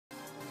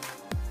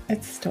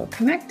It's still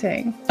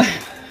connecting.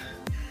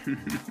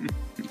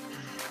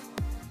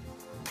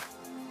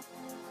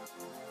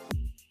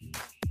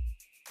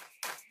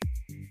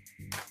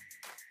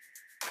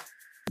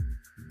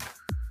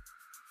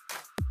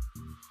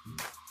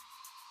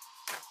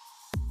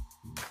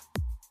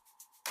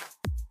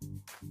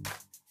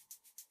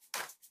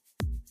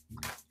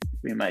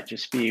 We might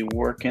just be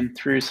working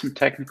through some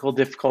technical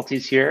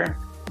difficulties here.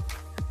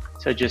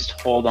 So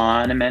just hold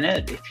on a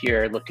minute if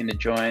you're looking to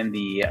join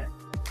the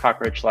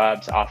Cockroach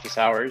Labs office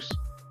hours.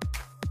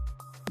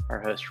 Our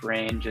host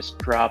Rain just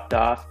dropped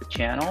off the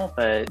channel,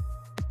 but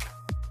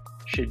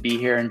should be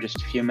here in just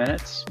a few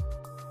minutes.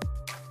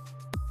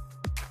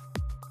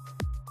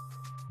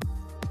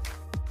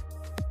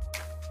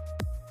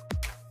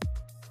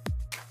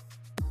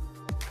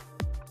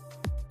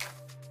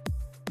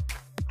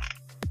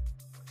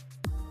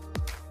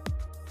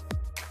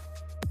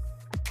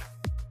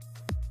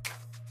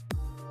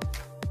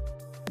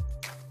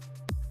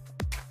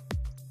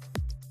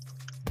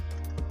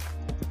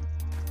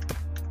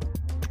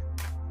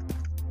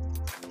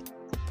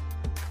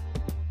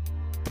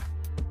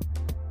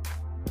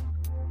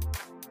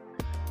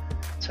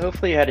 So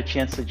hopefully you had a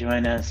chance to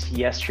join us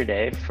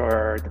yesterday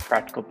for the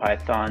Practical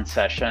Python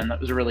session.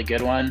 That was a really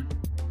good one.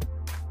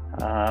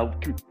 We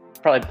can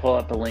probably pull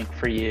up a link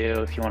for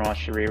you if you want to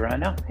watch the rerun.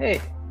 Now,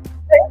 hey,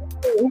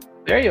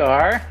 there you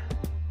are.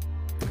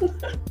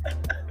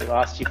 We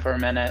lost you for a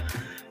minute.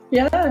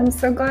 Yeah, I'm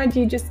so glad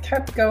you just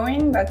kept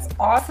going. That's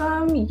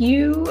awesome.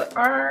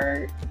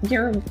 You're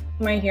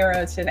my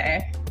hero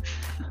today.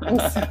 I'm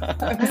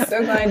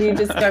so glad you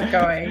just kept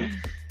going.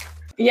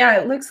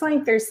 Yeah, it looks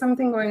like there's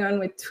something going on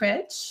with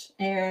Twitch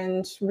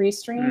and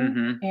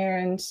Restream,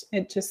 and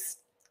it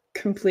just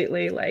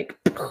completely like,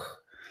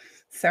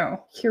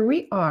 so here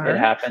we are. It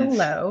happens.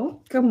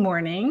 Hello, good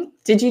morning.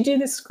 Did you do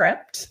the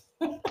script?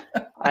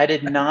 I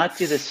did not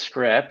do the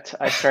script.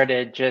 I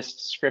started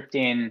just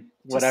scripting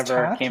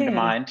whatever came to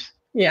mind.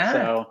 Yeah,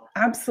 so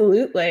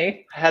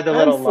absolutely. I had the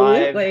little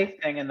live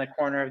thing in the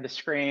corner of the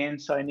screen,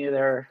 so I knew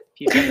there were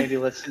people maybe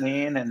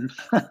listening, and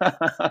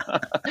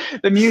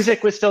the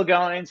music was still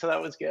going, so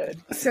that was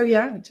good. So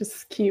yeah,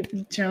 just keep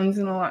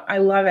jonesing along. I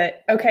love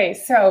it. Okay,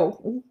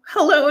 so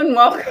hello and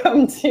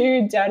welcome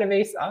to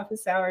Database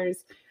Office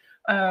Hours.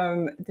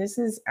 This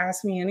is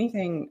Ask Me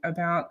Anything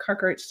about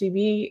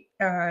CockroachDB.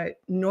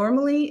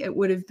 Normally, it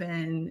would have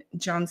been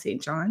John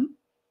St. John.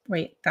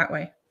 Wait, that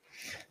way.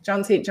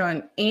 John St.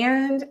 John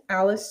and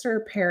Alistair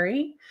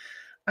Perry,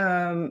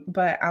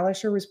 but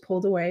Alistair was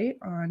pulled away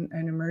on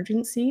an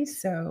emergency,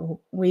 so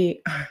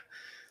we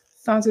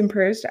thoughts and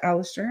prayers to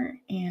Alistair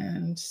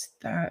and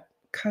that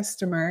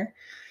customer.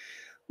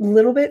 A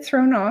little bit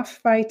thrown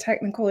off by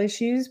technical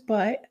issues,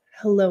 but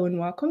hello and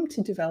welcome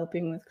to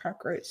Developing with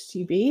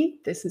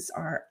CockroachDB. This is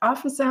our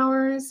office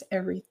hours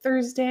every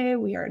Thursday.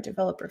 We are a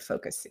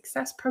developer-focused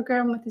success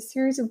program with a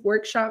series of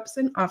workshops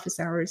and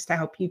office hours to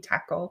help you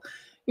tackle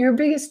your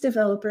biggest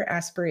developer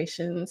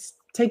aspirations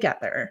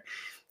together.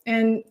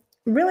 And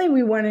really,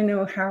 we want to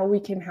know how we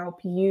can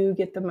help you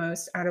get the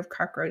most out of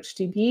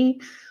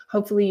CockroachDB.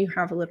 Hopefully, you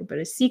have a little bit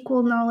of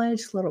SQL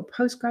knowledge, a little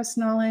Postgres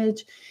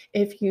knowledge.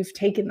 If you've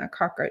taken the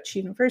Cockroach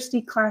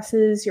University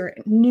classes, you're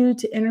new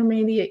to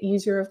intermediate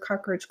user of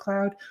Cockroach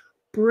Cloud,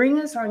 bring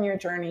us on your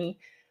journey.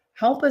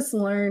 Help us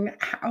learn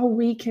how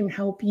we can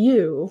help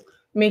you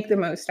make the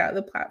most out of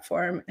the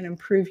platform and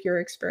improve your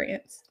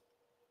experience.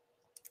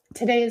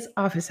 Today is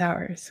office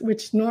hours,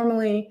 which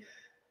normally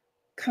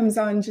comes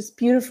on just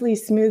beautifully,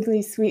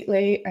 smoothly,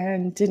 sweetly,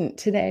 and didn't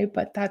today,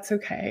 but that's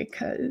okay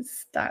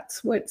because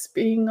that's what's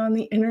being on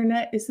the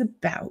internet is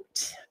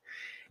about.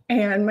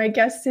 And my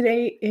guest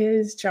today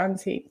is John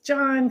St.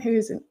 John,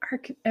 who's an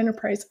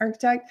enterprise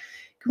architect.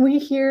 Can we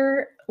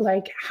hear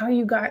like how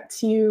you got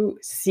to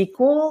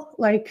SQL?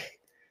 Like,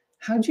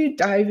 how'd you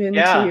dive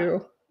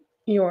into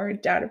your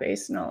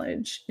database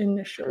knowledge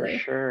initially?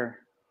 For sure.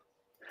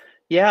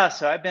 Yeah,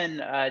 so I've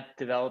been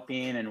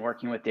developing and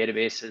working with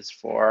databases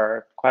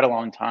for quite a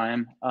long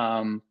time,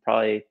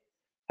 probably,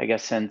 I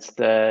guess, since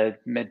the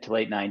mid to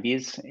late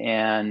 90s.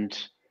 And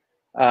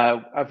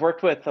I've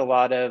worked with a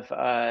lot of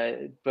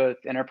both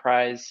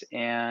enterprise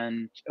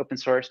and open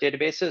source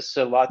databases,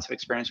 so lots of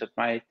experience with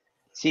my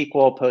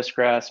SQL,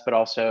 Postgres, but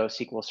also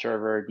SQL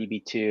Server,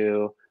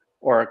 DB2,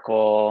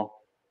 Oracle.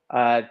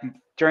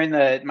 During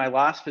my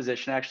last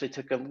position, I actually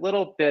took a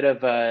little bit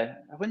of I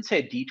wouldn't say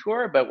a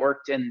detour, but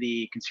worked in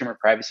the consumer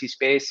privacy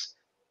space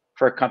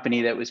for a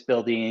company that was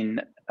building,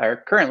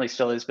 or currently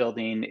still is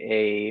building,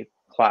 a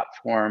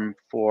platform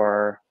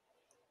for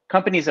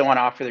companies that want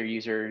to offer their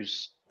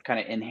users kind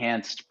of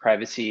enhanced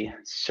privacy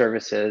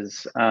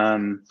services.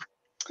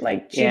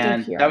 Like GDPR?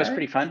 And that was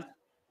pretty fun.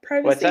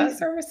 Privacy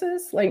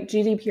services? Like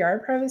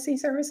GDPR privacy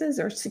services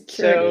or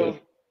security? So,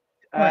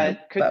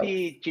 could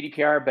be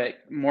GDPR, but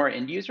more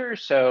end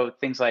users. So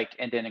things like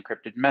end-to-end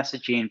encrypted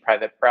messaging,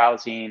 private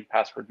browsing,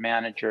 password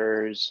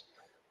managers,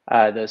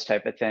 those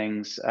type of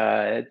things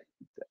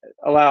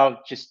allow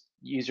just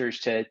users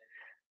to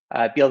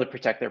be able to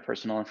protect their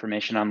personal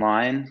information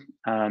online.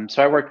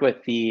 So I worked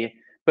with the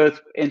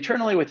both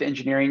internally with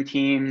engineering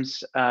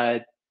teams,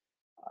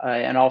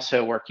 and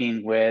also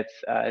working with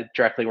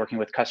directly working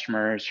with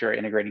customers who are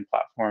integrating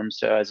platforms.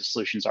 So as a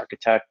solutions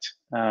architect,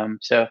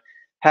 so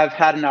have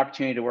had an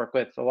opportunity to work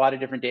with a lot of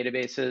different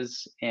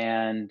databases,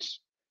 and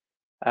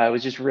I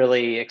was just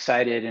really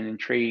excited and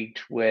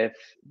intrigued with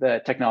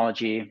the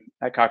technology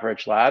at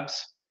Cockroach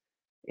Labs,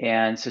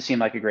 and so it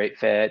seemed like a great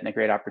fit and a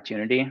great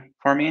opportunity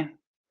for me.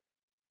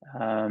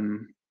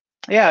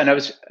 Yeah,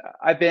 and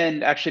I've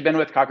been actually been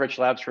with Cockroach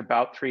Labs for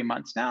about 3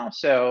 months now.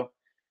 So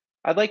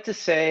I'd like to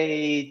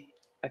say,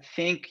 I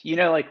think,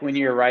 like when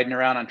you're riding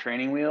around on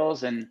training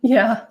wheels, and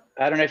Yeah.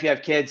 I don't know if you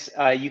have kids,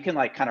 you can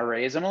like kind of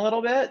raise them a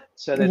little bit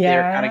so that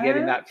they're kind of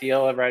getting Yeah. that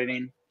feel of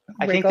riding.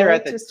 I think they're Wiggle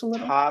at the just a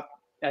little. top.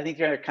 I think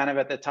they're kind of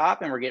at the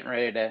top, and we're getting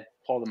ready to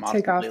pull them off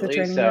Take off the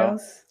completely. training So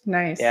wheels.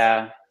 Nice.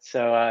 yeah,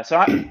 so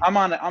I'm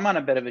on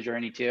a bit of a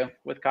journey too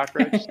with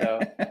Cockroach. So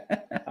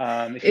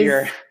if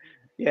you're,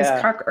 Is is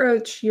yeah.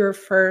 Cockroach your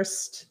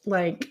first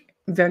like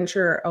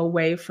venture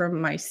away from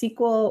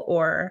MySQL,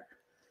 or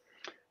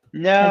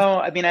has No,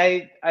 I mean,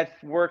 I've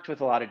worked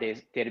with a lot of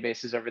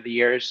databases over the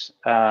years,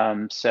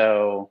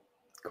 so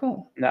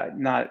cool.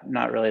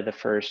 not really the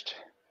first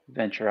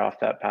venture off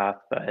that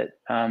path, but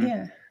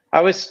Yeah.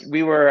 I was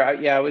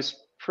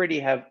pretty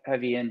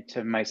heavy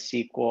into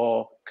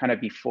MySQL kind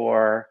of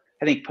before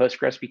I think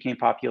Postgres became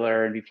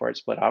popular and before it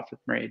split off with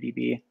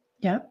MariaDB.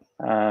 Yep.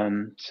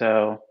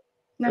 So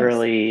Nice.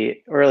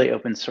 early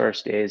open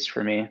source days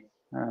for me.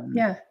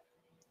 Yeah.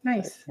 But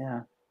Nice.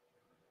 yeah.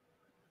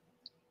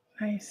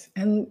 Nice.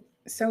 And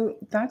so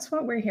that's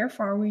what we're here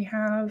for. We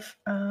have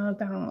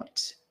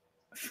about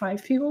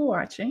 5 people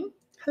watching.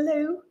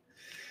 Hello.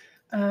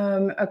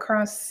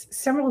 Across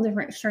several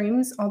different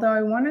streams. Although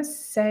I want to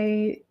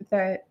say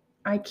that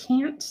I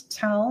can't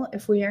tell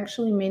if we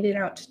actually made it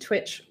out to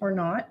Twitch or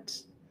not,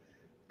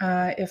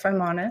 if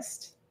I'm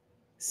honest.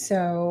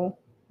 So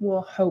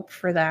we'll hope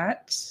for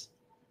that.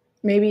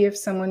 Maybe if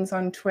someone's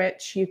on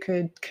Twitch, you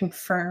could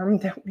confirm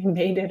that we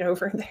made it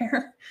over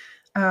there.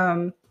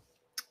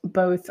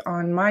 Both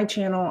on my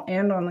channel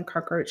and on the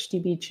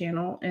CockroachDB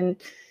channel.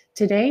 And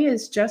today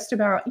is just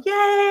about,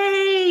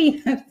 yay!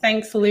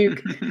 Thanks,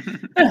 Luke.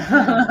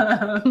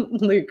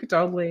 Luke,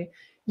 totally.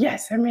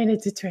 Yes, I made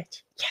it to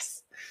Twitch.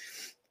 Yes.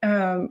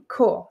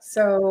 Cool.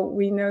 So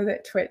we know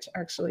that Twitch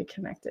actually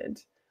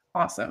connected.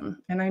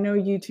 Awesome. And I know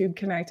YouTube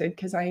connected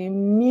because I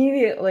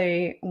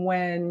immediately,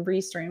 when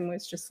Restream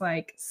was just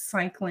like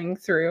cycling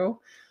through,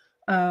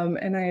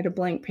 and I had a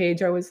blank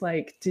page, I was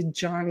like, did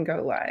John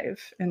go live?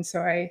 And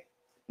so I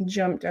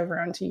jumped over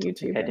onto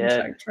YouTube and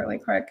checked really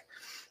quick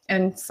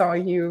and saw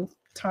you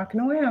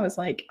talking away. I was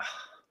like,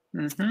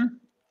 oh,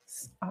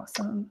 it's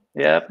awesome.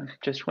 Yep,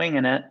 just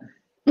winging it.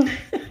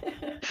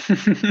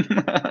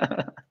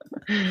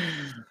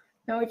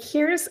 Now,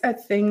 here's a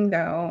thing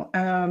though.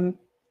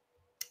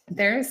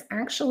 There's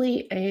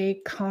actually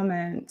a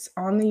comment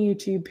on the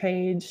YouTube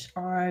page,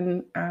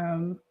 on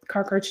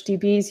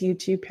CockroachDB's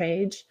YouTube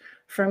page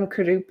from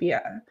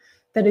Kadupia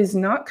that is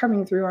not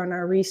coming through on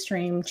our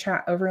Restream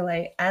chat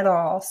overlay at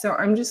all. So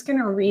I'm just going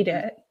to read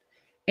it.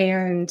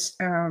 And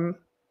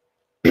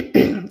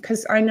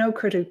because I know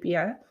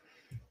Kadupia,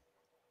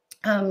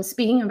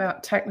 speaking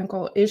about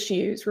technical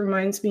issues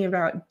reminds me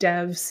about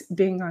devs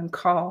being on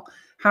call.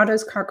 How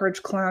does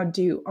Cockroach Cloud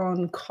do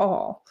on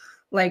call?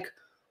 Like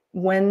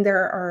when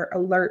there are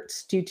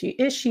alerts due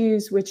to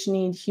issues which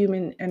need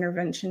human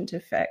intervention to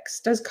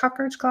fix. Does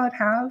Cockroach Cloud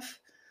have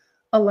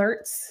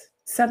alerts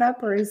set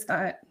up, or is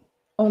that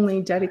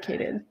only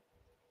dedicated?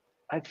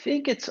 I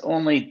think it's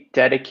only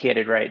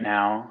dedicated right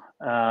now,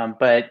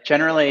 but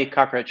generally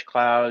Cockroach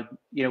Cloud,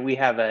 we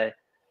have a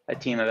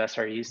team of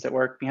SREs that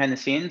work behind the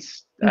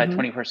scenes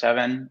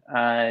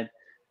 24/7.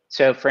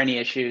 So for any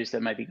issues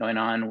that might be going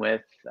on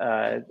with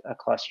a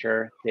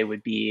cluster, they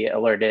would be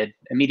alerted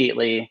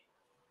immediately.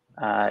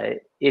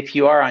 If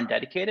you are on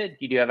dedicated,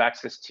 you do have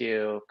access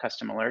to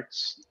custom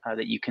alerts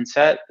that you can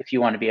set if you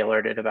want to be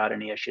alerted about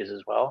any issues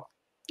as well.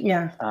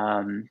 Yeah.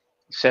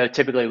 So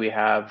typically we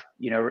have,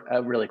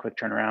 a really quick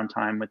turnaround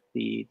time with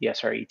the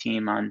SRE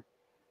team on,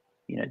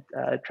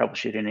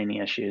 troubleshooting any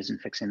issues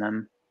and fixing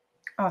them.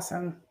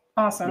 Awesome.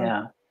 Awesome.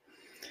 Yeah.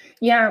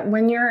 Yeah.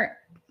 When you're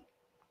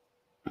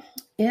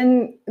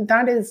in,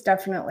 that is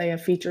definitely a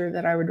feature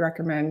that I would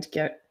recommend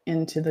get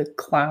into the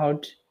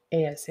cloud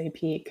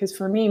ASAP. Because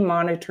for me,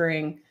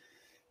 monitoring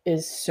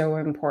is so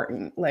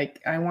important. Like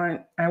I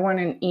want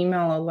an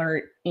email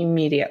alert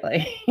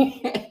immediately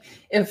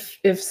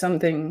if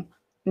something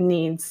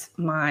needs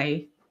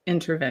my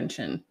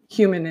intervention,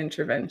 human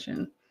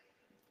intervention.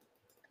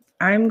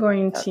 I'm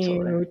going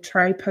to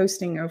try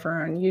posting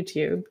over on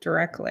YouTube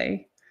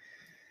directly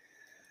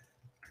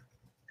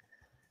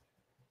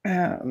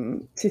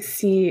to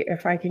see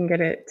if I can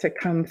get it to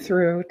come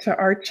through to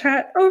our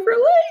chat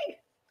overlay.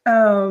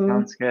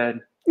 Sounds good.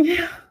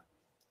 Yeah.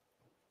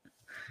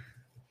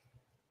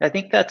 I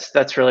think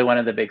that's really one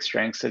of the big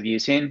strengths of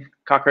using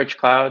Cockroach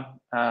Cloud,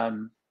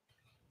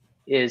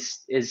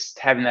 is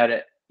having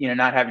that,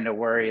 not having to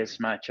worry as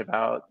much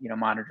about,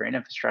 monitoring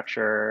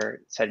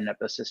infrastructure, setting up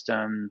those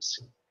systems.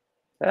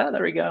 Ah,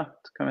 there we go.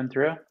 It's coming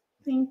through.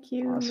 Thank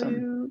you,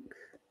 Awesome. Luke.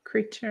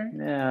 Creature.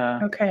 Yeah.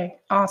 Okay,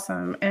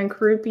 awesome. And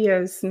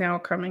Karupia is now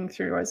coming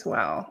through as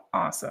well.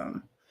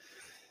 Awesome.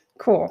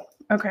 Cool.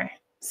 Okay.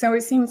 So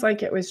it seems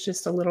like it was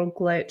just a little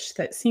glitch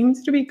that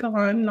seems to be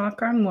gone,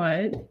 knock on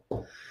wood.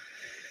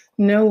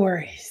 No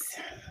worries.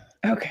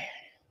 Okay.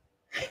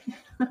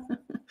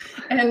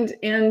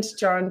 and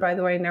John, by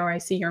the way, now I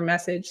see your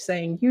message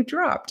saying you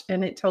dropped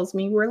and it tells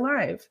me we're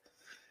live.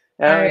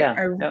 Oh yeah.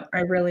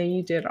 I really,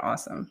 you did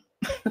awesome.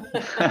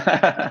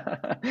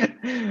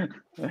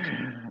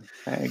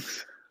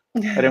 Thanks. I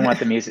didn't want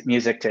the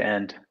music to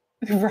end.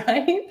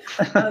 Right?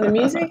 The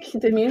music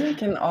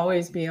can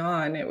always be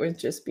on. It would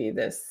just be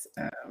this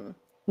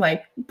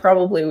like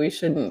probably we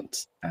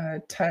shouldn't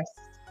test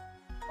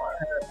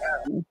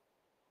our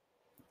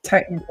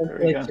technical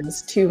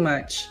glitches too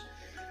much.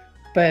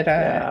 But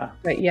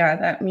yeah,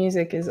 that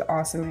music is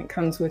awesome. It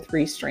comes with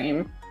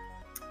Restream.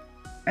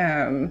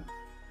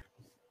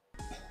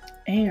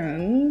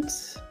 And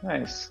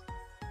nice.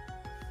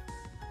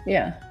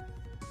 Yeah,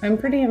 I'm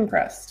pretty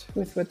impressed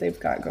with what they've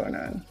got going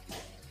on.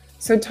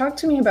 So talk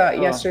to me about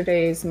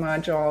yesterday's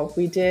module.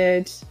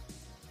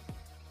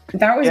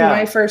 That was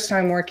my first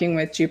time working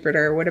with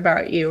Jupyter. What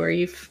about you?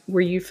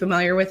 Were you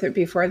familiar with it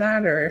before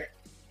that, or?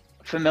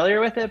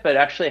 Familiar with it, but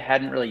actually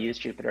hadn't really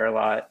used Jupyter a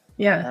lot.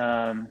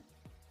 Yeah.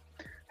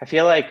 I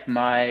feel like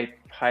my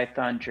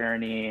Python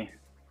journey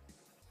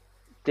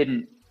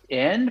didn't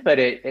end, but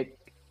it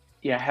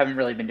I haven't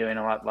really been doing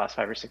a lot the last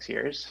 5 or 6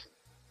 years.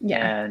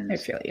 Yeah, and I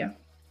feel you.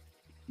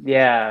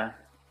 Yeah.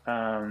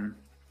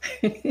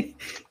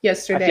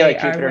 Yesterday, I feel like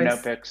Jupyter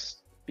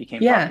notebooks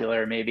became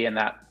popular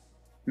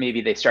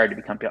maybe they started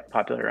to become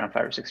popular around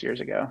 5 or 6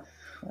 years ago.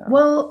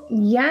 Well,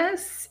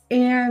 yes,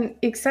 and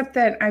except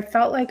that I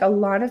felt like a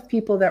lot of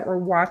people that were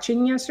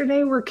watching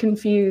yesterday were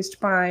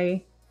confused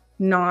by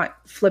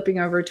not flipping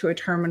over to a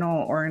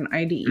terminal or an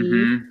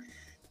IDE,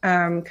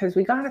 because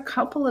we got a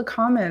couple of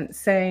comments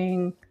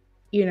saying,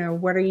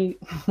 what are you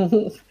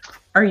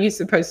are you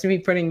supposed to be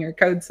putting your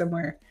code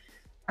somewhere?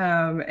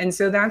 And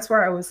so that's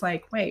where I was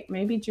like, wait,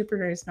 maybe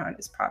Jupyter is not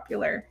as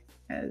popular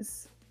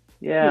as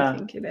we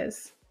think it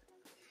is.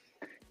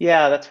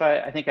 Yeah, that's why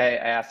I think I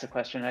asked a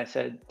question. I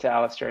said to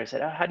Alistair, I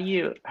said, how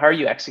are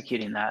you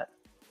executing that?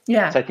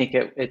 Yeah. So I think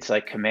it's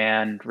like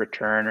command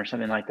return or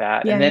something like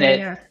that. Yeah, and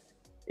then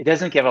it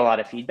doesn't give a lot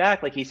of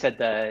feedback. Like he said,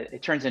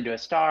 it turns into a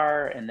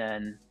star, and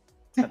then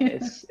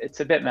it's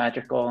a bit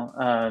magical.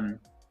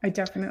 I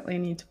definitely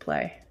need to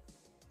play.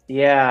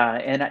 Yeah,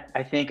 and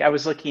I think I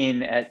was looking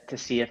to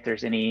see if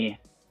there's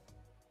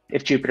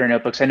if Jupyter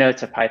Notebooks, I know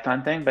it's a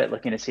Python thing, but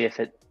looking to see if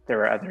there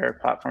were other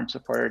platforms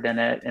supported in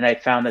it. And I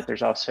found that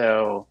there's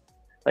also,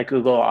 like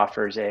Google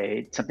offers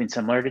something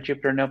similar to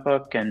Jupyter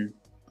Notebook. And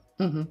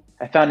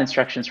I found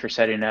instructions for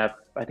setting up,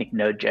 I think,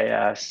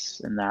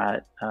 Node.js and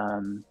that,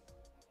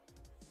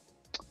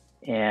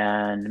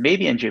 and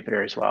maybe in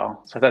Jupyter as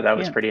well. So I thought that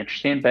was pretty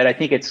interesting, but I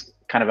think it's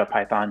kind of a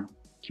Python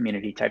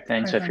community type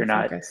thing. So if you're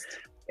not,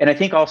 and I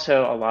think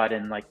also a lot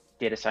in like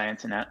data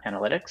science and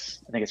analytics,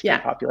 I think it's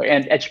pretty popular,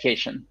 and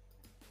education.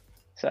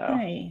 So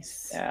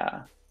nice.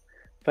 Yeah.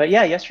 But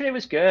yeah, yesterday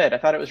was good. I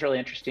thought it was really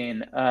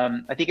interesting.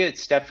 I think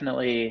it's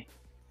definitely,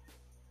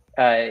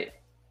 for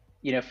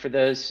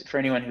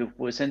anyone who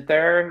wasn't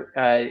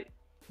there,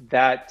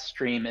 that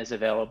stream is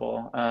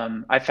available.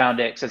 I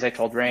found it because, as I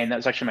told Rain, that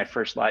was actually my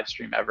first live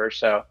stream ever.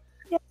 So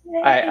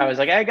I was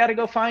like, I got to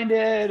go find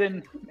it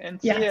and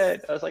see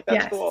it. I was like,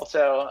 that's cool.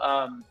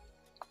 So,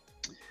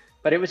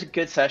 but it was a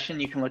good session.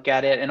 You can look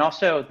at it. And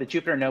also the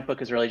Jupyter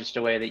Notebook is really just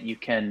a way that you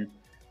can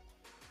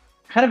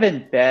kind of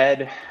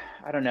embed,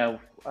 I don't know,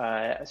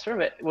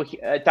 sort of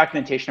a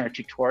documentation or a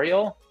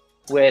tutorial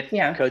with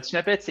code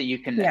snippets that you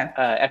can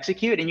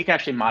execute, and you can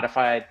actually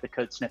modify the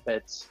code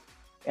snippets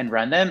and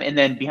run them. And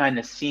then behind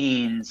the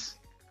scenes,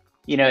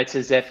 it's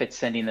as if it's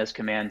sending those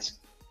commands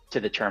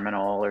to the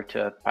terminal or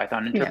to a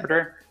Python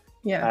interpreter,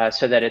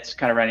 so that it's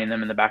kind of running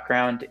them in the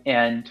background.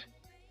 And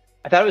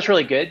I thought it was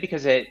really good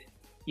because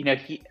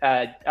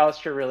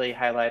Alistair really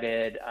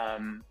highlighted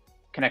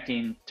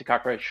connecting to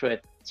Cockroach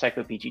with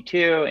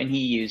CycloPG2, and he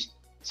used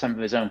some of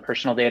his own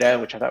personal data,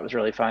 which I thought was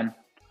really fun.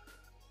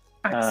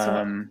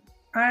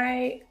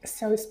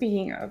 So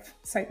speaking of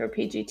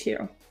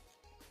CycloPG2,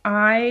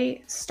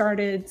 I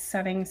started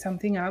setting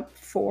something up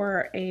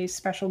for a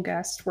special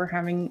guest we're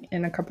having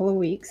in a couple of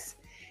weeks,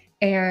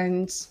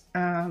 and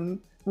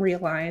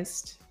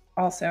realized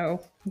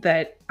also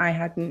that I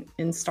hadn't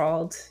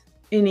installed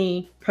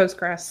any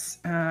Postgres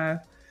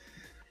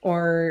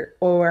or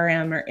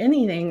ORM or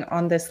anything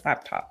on this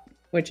laptop,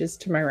 which is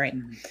to my right.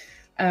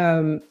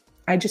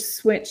 I just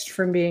switched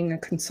from being a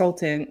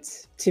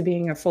consultant to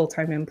being a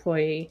full-time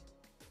employee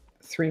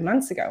 3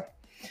 months ago.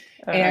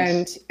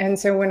 Nice. And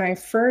so when I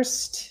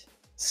first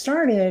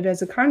started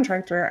as a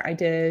contractor, I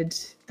did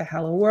the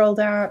Hello World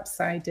apps,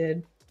 I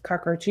did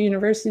Cockroach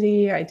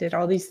University, I did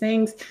all these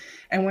things.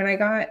 And when I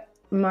got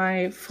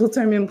my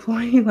full-time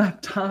employee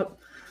laptop,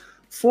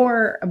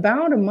 for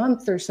about a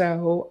month or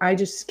so, I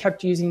just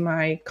kept using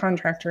my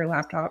contractor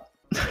laptop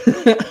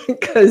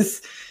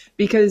because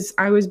because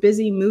I was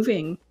busy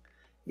moving.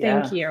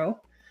 Thank you.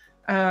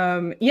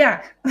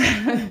 Yeah.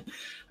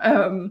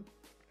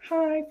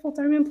 Hi,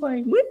 full-time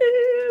employee.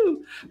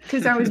 Woo!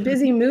 Because I was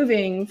busy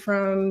moving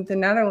from the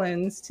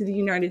Netherlands to the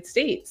United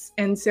States.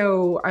 And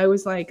so I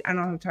was like, I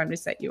don't have time to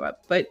set you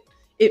up. But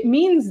it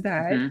means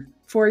that,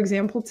 for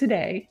example,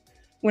 today,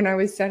 when I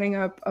was setting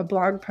up a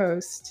blog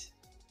post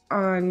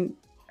on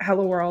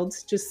Hello World,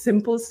 just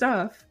simple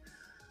stuff,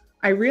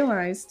 I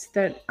realized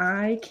that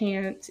I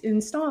can't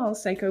install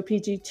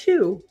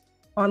PsychoPG2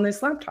 on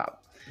this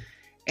laptop.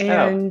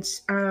 And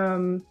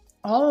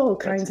all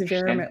kinds of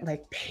error,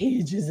 like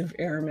pages of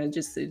error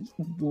just said,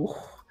 whoa.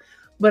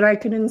 But I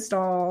could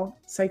install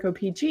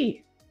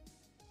PsychoPG.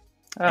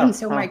 And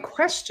so my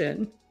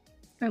question,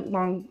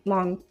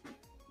 long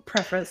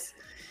preface,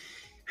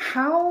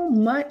 how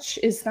much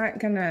is that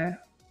gonna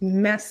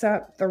mess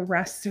up the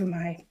rest of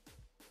my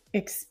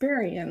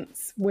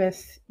experience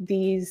with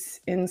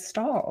these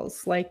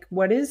installs? Like,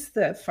 what is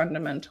the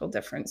fundamental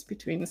difference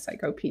between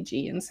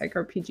PsychoPG and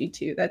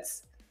PsychoPG2?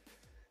 That's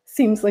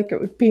seems like it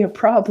would be a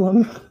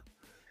problem.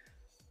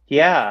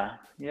 Yeah,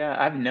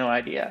 I have no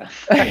idea.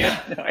 I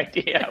have no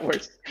idea.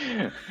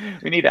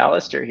 We need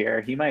Alistair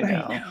here. He might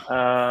know.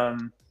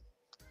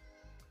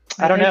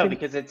 I don't know,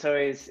 because it's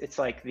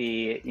like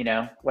the,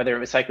 whether it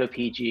was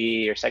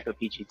PsychoPG or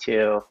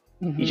PsychoPG2,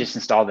 you just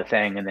install the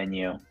thing and then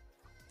you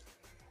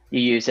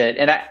use it.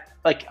 And I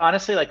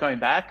honestly, going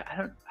back,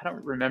 I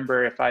don't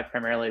remember if I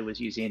primarily was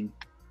using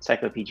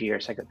PsychoPG or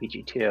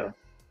PsychoPG2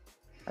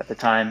 at the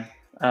time.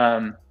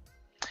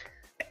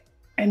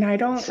 And I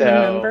don't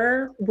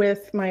remember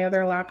with my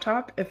other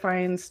laptop if I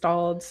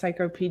installed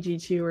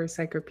PsychoPG2 or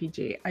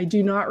PsychoPG. I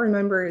do not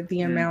remember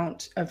the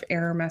amount of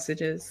error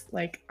messages.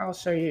 Like, I'll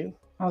show you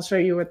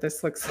what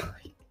this looks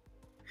like.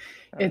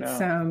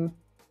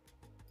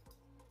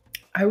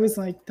 I was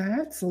like,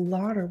 that's a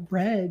lot of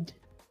red.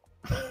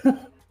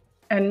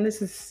 And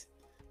this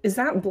is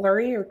that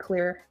blurry or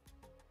clear?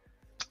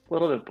 A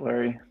little bit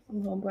blurry. A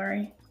little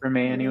blurry. For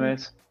me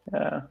anyways.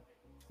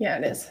 Yeah,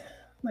 it is.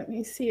 Let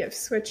me see if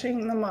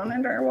switching the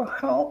monitor will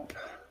help.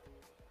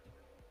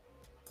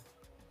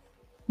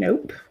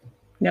 Nope.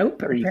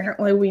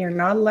 Apparently we are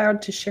not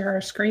allowed to share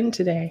our screen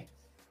today,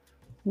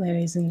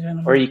 ladies and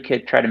gentlemen. Or you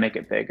could try to make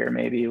it bigger,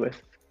 maybe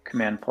with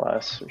Command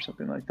Plus or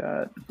something like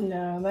that.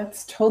 No,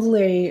 that's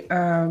totally,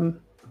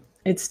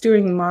 it's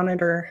doing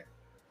monitor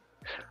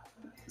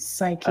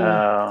psyche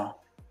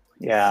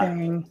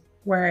thing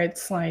where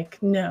it's like,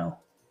 no,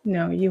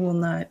 you will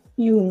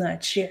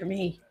not share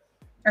me.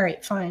 All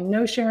right, fine.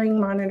 No sharing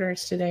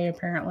monitors today,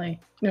 apparently.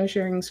 No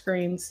sharing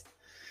screens.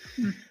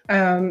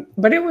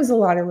 But it was a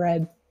lot of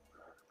red.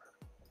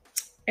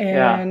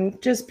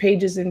 And just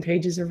pages and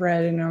pages of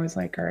red. And I was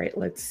like, all right,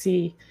 let's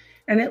see.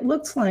 And it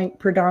looks like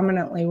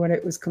predominantly what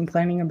it was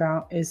complaining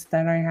about is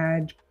that I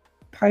had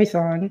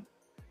Python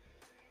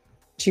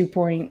 2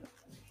 point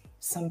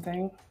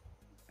something.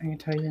 I can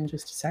tell you in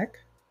just a sec.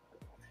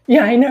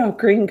 Yeah, I know.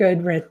 Green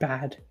good, red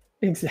bad.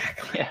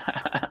 Exactly.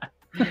 Yeah.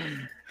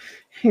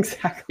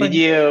 Exactly.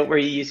 Were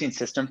you using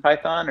System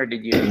Python or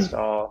did you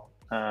install?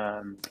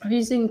 I'm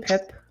using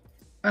pip.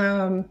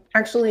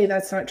 Actually,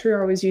 that's not true.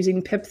 I was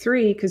using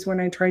pip3 because when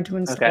I tried to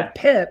install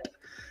pip,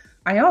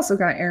 I also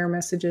got error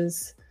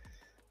messages.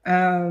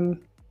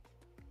 I'm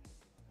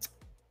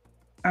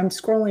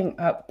scrolling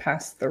up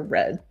past the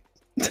red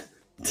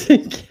to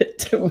get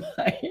to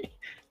my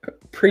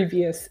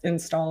previous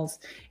installs.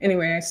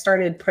 Anyway, I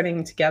started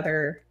putting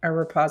together a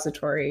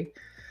repository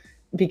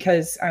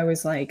because I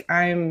was like,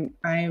 I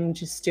am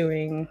just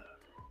doing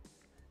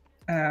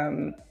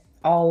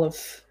all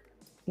of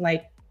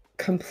like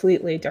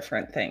completely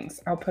different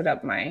things. I'll put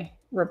up my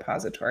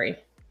repository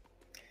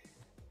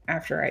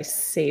after I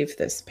save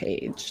this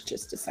page.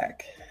 Just a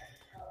sec.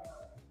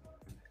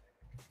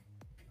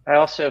 I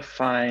also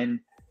find,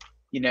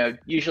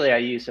 usually I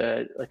use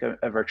a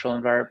virtual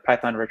environment,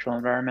 Python virtual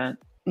environment.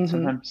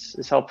 Sometimes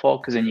is helpful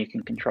because then you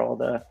can control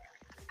the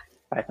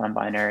Python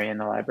binary and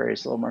the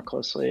libraries a little more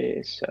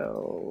closely.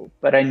 So,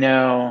 but I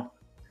know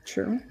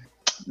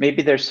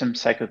maybe there's some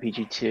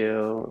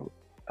PsychoPG2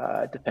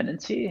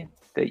 dependency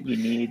that you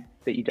need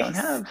that you don't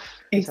have.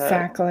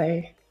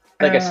 Exactly.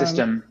 Like a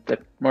system,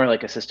 more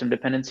like a system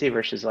dependency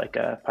versus like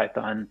a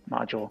Python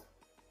module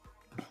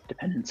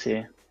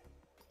dependency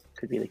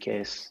could be the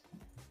case.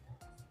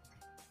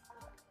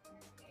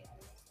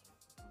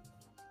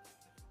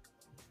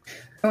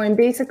 So I'm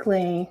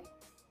basically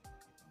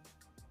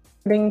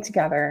putting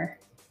together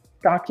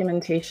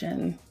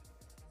documentation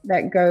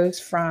that goes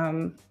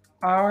from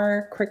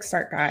our quick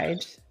start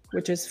guide,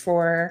 which is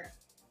for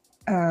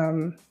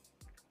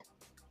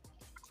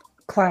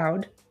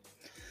cloud,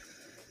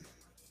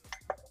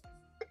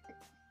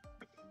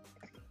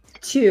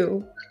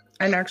 to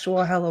an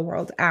actual Hello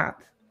World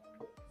app.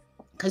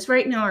 Because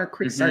right now our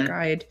quick start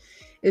guide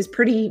is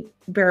pretty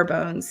bare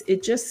bones.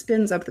 It just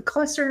spins up the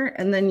cluster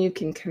and then you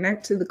can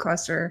connect to the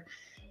cluster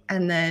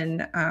and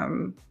then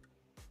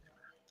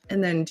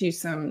do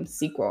some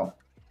SQL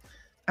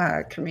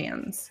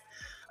commands.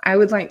 I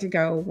would like to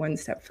go one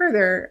step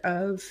further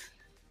of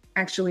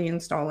actually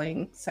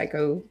installing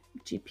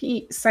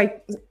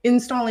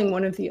installing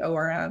one of the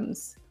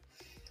ORMs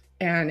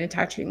and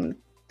attaching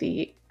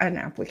an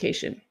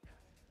application.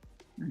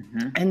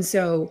 And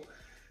so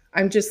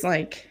I'm just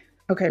like,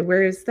 okay,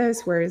 where is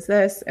this? Where is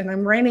this? And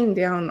I'm writing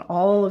down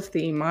all of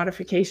the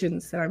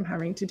modifications that I'm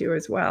having to do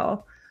as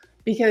well,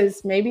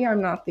 because maybe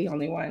I'm not the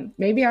only one.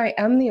 Maybe I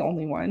am the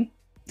only one,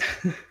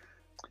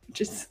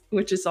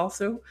 which is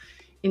also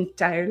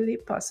entirely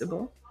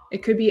possible.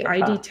 It could be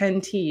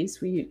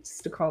ID10Ts, we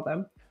used to call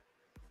them.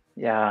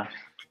 Yeah.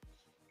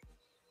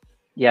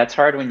 Yeah, it's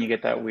hard when you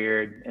get that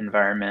weird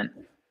environment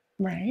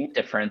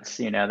difference,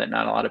 you know, that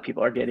not a lot of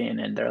people are getting,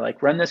 and they're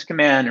like, run this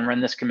command and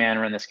run this command,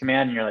 run this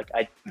command, and you're like,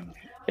 I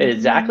did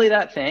exactly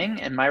that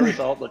thing, and my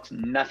result looks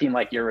nothing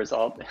like your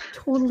result.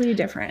 Totally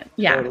different.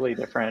 Yeah. Totally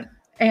different.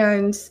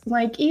 And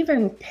like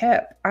even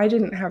pip, I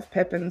didn't have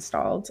pip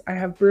installed. I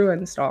have brew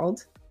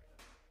installed.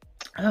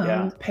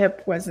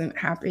 Pip wasn't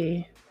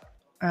happy.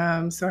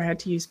 So I had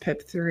to use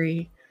pip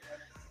 3.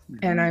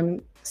 And I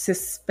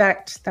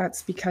suspect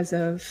that's because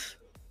of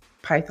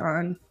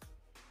Python.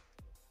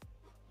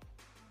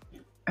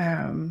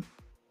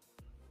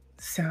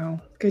 So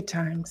good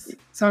times.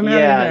 So I'm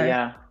having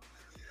to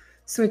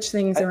switch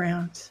things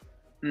around.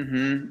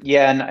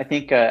 Yeah, and I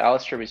think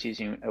Alistair was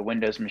using a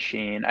Windows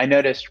machine. I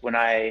noticed when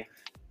I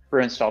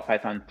install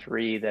Python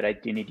 3 that I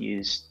do need to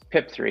use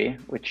pip3,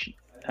 which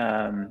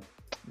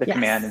the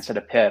command instead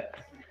of pip,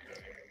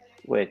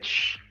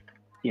 which,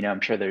 you know,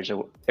 I'm sure there's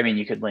I mean,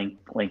 you could link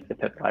the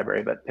pip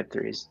library, but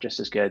pip3 is just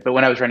as good. But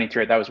when I was running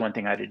through it, that was one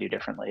thing I had to do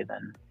differently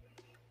than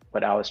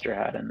what Alistair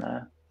had in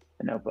the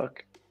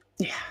notebook.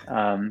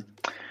 Yeah.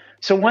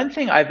 So one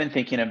thing I've been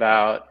thinking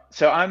about,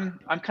 so I'm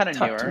kind of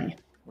newer,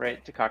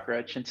 right, to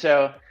Cockroach. And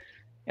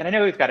I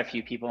know we've got a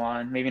few people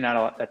on, maybe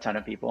not a ton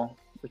of people,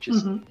 which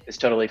is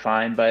totally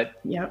fine. But,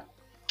 you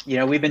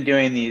know, we've been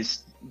doing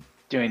these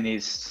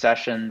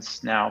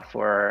sessions now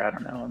for, I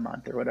don't know, a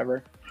month or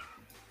whatever.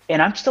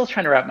 And I'm still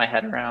trying to wrap my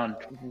head around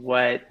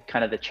what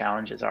kind of the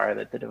challenges are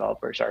that the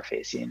developers are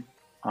facing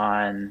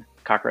on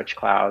Cockroach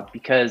Cloud,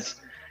 because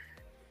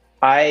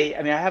I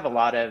mean, I have a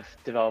lot of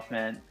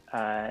development,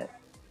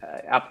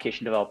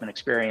 application development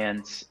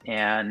experience.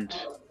 And,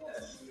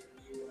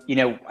 you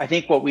know, I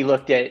think what we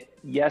looked at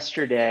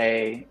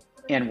yesterday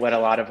and what a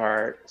lot of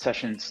our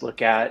sessions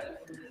look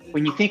at,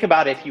 when you think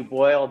about it, if you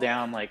boil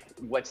down, like,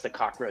 what's the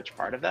Cockroach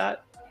part of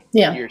that?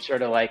 Yeah. You're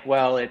sort of like,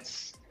 well,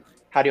 it's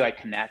how do I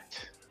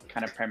connect,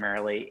 kind of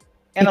primarily,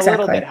 and a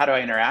little bit how do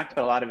I interact,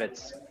 but a lot of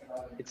it's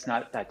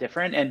not that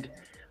different. And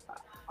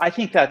I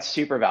think that's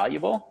super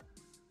valuable.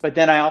 But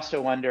then I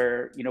also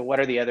wonder, you know, what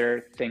are the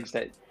other things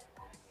that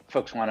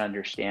folks want to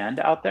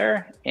understand out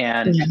there?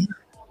 And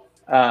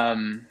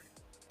and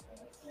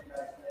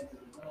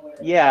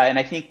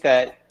I think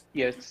that,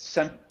 you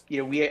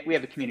know, we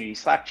have a community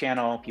Slack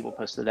channel, people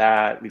post to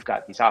that. We've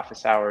got these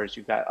office hours.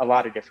 We've got a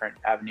lot of different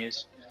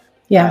avenues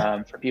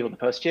for people to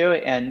post to.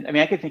 And I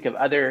mean, I could think of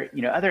other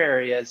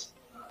areas.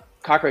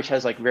 Cockroach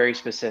has like very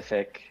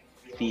specific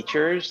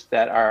features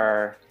that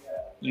are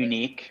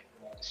unique,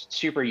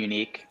 super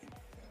unique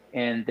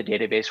in the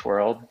database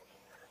world.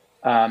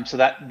 So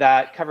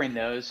that covering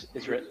those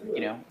is,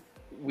 you know,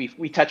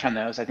 we touch on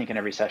those, I think, in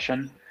every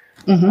session.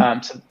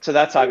 So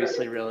that's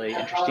obviously really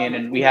interesting.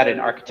 And we had an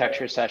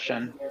architecture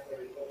session.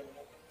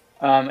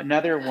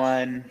 Another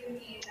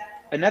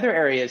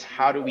area is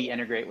how do we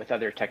integrate with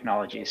other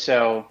technologies?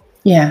 So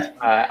and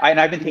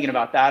I've been thinking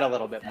about that a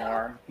little bit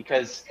more,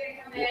 because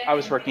I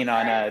was working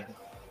on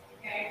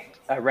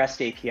a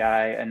REST API,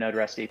 a Node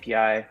REST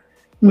API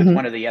with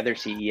one of the other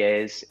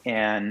CEAs.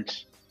 And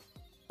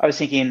I was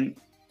thinking,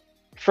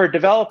 for a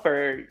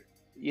developer,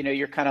 you know,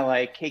 you're kind of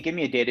like, hey, give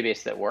me a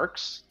database that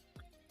works,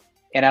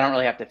 and I don't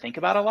really have to think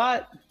about a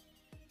lot,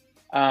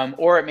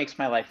 or it makes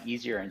my life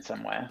easier in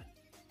some way.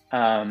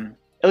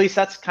 At least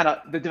that's kind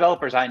of the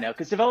developers I know,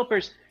 because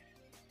developers,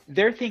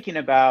 they're thinking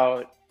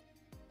about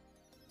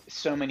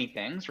so many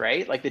things,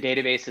 right? Like the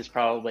database is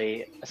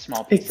probably a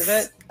small piece of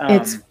it.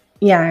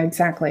 Yeah,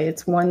 exactly.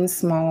 It's one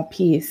small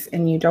piece,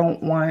 and you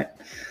don't want.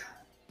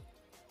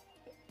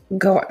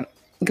 Go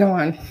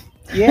on.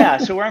 Yeah.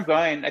 So where I'm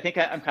going, I think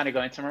I'm kind of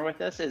going somewhere with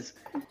this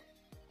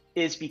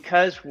is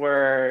because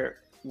we're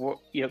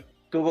you know,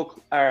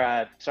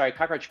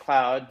 Cockroach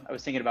Cloud. I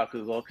was thinking about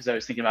Google because I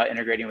was thinking about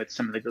integrating with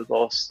some of the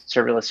Google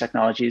serverless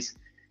technologies.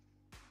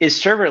 Is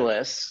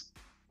serverless.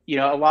 You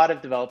know, a lot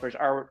of developers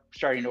are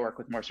starting to work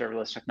with more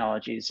serverless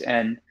technologies,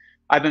 and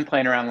I've been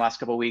playing around the last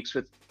couple of weeks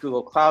with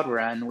Google Cloud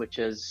Run, which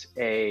is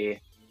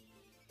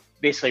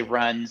basically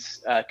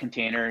runs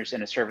containers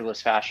in a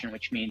serverless fashion,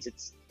 which means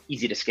it's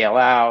easy to scale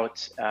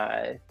out.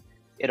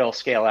 It'll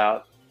scale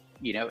out,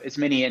 you know, as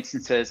many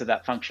instances of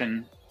that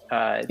function.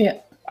 I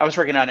was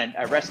working on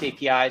a REST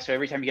API, so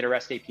every time you get a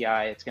REST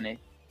API, it's going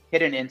to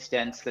hit an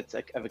instance that's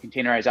of a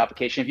containerized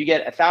application. If you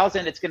get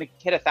 1,000, it's going to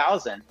hit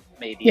 1,000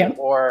 maybe,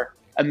 or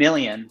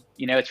 1,000,000.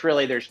 You know, it's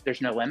really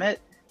there's no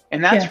limit,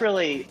 and that's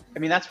really, I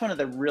mean, that's one of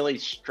the really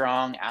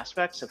strong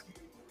aspects of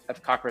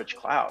Cockroach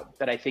Cloud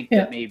that I think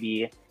that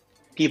maybe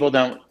people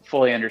don't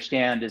fully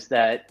understand, is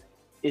that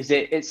is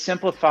it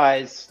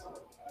simplifies,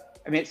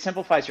 it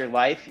simplifies your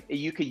life.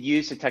 You could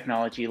use a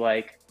technology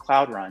like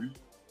Cloud Run,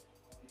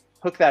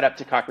 hook that up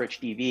to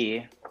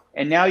CockroachDB,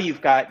 and now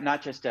you've got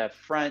not just a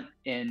front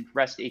end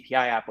REST API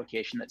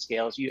application that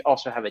scales, you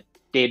also have a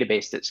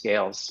database that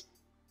scales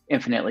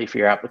infinitely for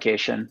your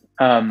application.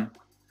 And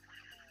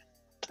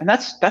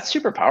that's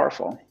super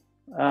powerful.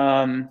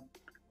 And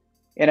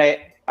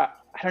I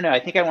don't know, I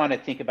think I want to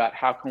think about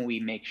how can we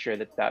make sure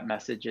that that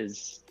message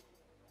is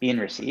being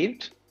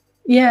received.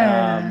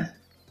 Yeah.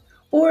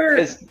 Or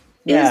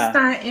yeah. Is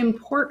that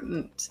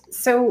important?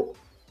 So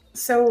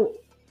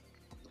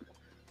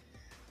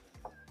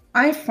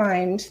I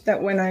find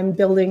that when I'm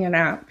building an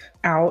app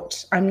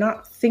out, I'm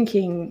not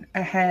thinking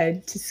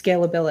ahead to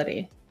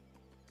scalability.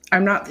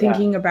 I'm not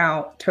thinking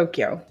about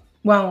Tokyo.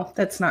 Well,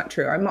 that's not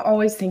true. I'm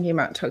always thinking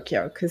about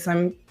Tokyo because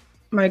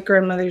my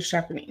grandmother's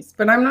Japanese,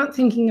 but I'm not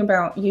thinking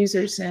about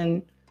users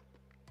in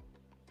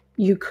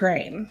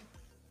Ukraine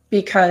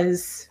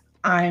because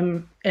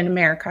I'm in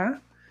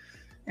America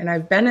and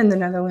I've been in the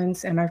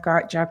Netherlands and I've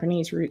got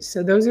Japanese roots.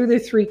 So those are the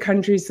three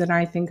countries that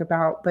I think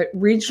about, but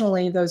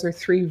regionally, those are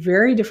three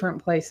very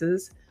different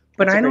places.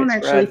 But I don't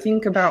actually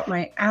think about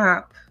my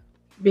app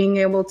being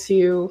able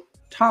to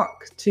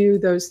talk to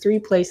those three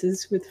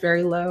places with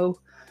very low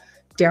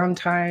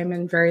downtime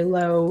and very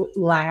low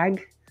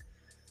lag.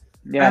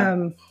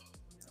 Yeah.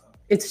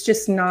 It's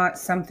just not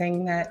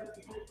something that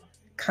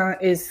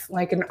is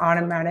like an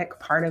automatic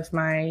part of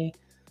my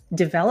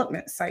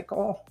development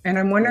cycle. And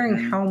I'm wondering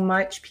how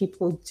much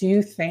people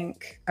do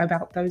think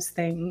about those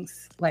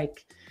things.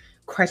 Like,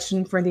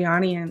 question for the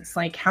audience,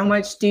 like how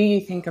much do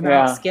you think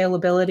about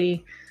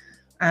scalability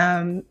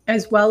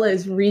as well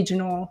as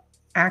regional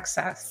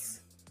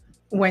access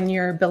when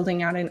you're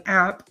building out an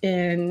app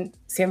in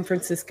San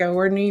Francisco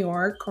or New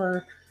York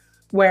or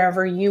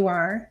wherever you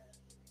are?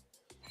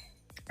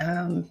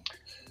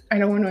 I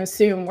don't want to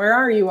assume, where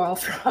are you all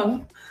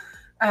from?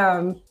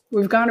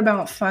 We've got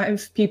about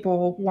 5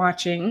 people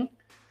watching.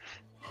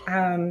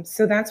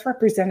 So that's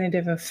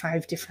representative of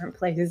 5 different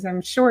places.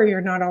 I'm sure you're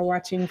not all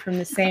watching from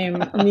the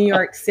same New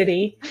York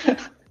City.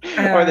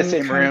 Or the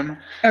same room.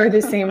 Or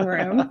the same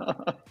room.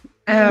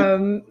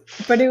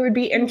 But it would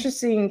be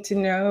interesting to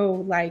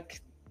know,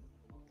 like,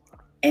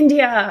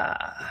 India,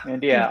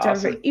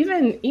 awesome.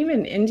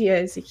 Even India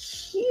is a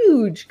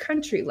huge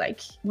country.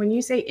 Like, when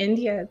you say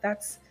India,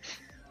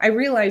 I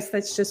realize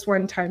that's just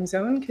one time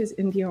zone because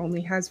India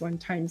only has one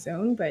time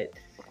zone, but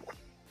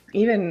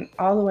even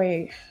all the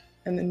way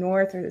in the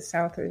north or the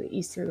south or the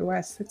east or the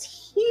west,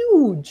 that's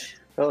huge.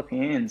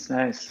 Philippines,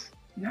 nice.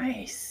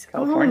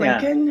 California. Oh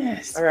my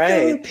goodness. All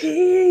right.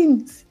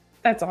 Philippines.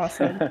 That's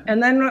awesome.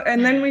 and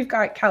then we've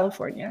got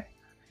California.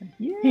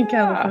 Yeah.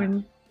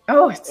 California.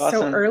 Oh, it's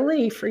awesome. So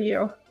early for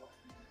you.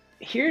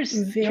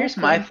 Here's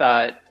my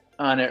thought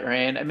on it,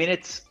 Rain.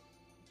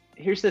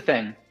 Here's the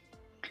thing.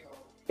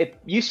 It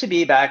used to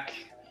be back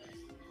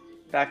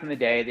in the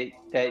day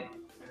that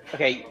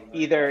okay,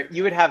 either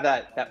you would have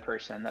that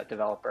person, that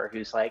developer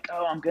who's like,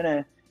 oh, I'm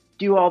gonna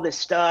do all this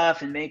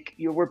stuff and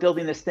we're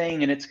building this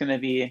thing and it's gonna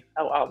be,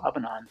 oh wow,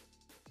 Lebanon,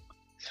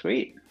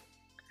 sweet.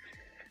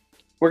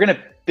 We're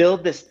gonna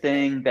build this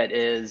thing that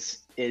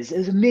is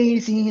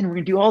amazing and we're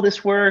gonna do all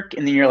this work,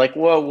 and then you're like,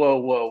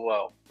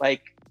 whoa,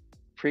 like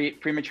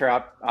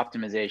premature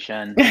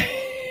optimization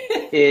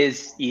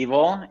is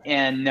evil,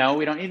 and no,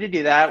 we don't need to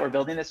do that. We're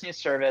building this new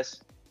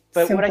service.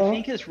 But Simple. What I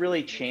think has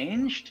really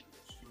changed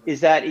is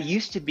that it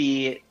used to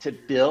be to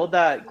build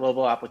that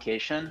global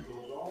application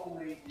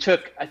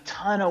took a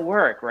ton of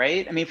work,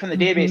 right? From the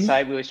database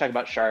side, we always talk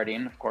about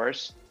sharding, of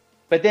course,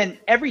 but then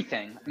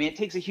everything, it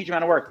takes a huge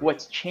amount of work.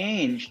 What's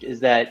changed is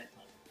that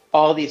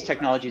all these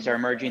technologies are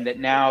emerging that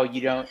now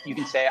you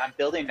can say, I'm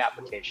building an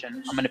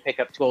application, I'm going to pick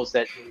up tools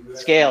that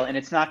scale, and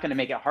it's not going to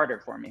make it harder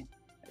for me.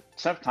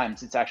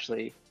 Sometimes it's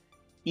actually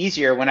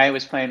easier. When I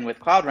was playing with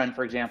Cloud Run,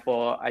 for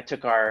example, I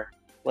took our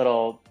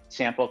little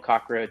sample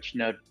Cockroach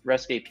Node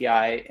REST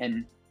API,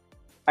 and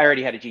I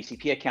already had a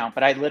GCP account,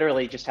 but I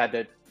literally just had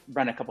to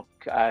run a couple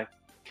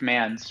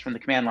commands from the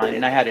command line,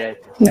 and I had a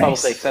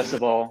publicly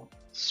accessible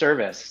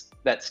service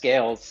that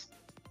scales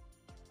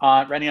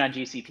running on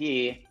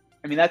GCP.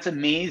 That's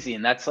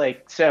amazing. That's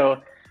like,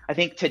 so I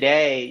think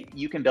today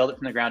you can build it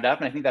from the ground up,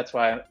 and I think that's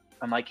why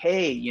I'm like,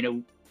 hey,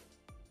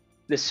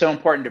 this is so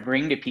important to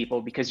bring to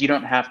people, because you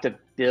don't have to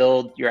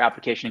build your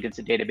application against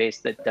a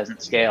database that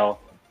doesn't scale.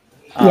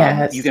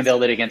 You can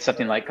build it against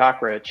something like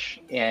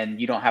Cockroach, and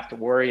you don't have to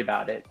worry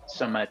about it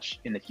so much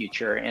in the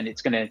future. And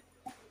it's going to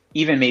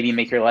even maybe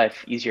make your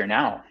life easier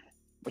now,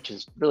 which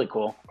is really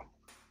cool.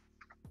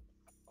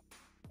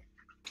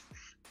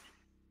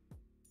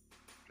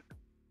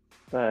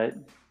 But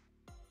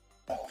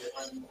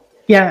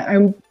yeah,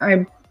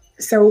 I'm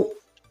so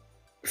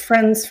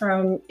friends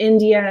from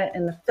India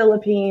and the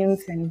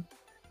Philippines and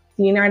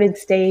the United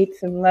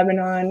States and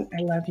Lebanon.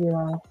 I love you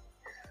all.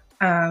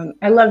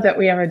 I love that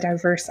we have a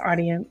diverse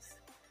audience.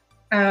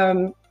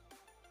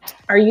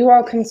 Are you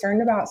all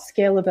concerned about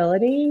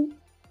scalability,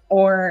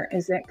 or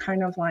is it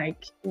kind of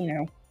like,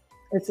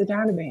 it's a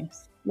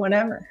database,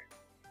 whatever?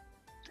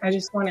 I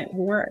just want it to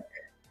work.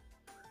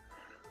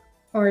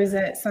 Or is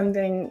it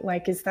something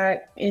like, is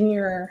that in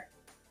your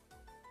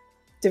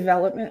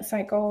development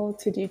cycle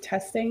to do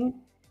testing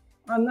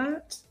on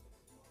that?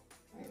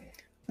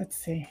 Let's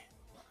see.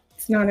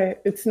 It's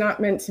not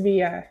meant to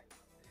be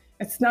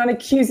it's not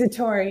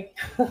accusatory.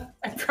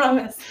 I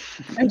promise.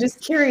 I'm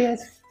just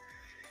curious.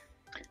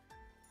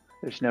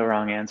 There's no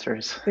wrong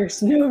answers.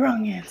 There's no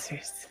wrong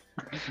answers.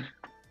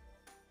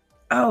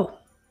 Oh,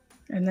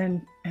 and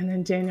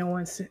then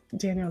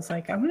Daniel's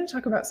like, I want to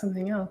talk about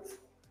something else.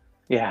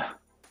 Yeah.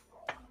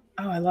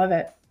 Oh, I love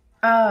it.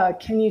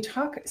 Can you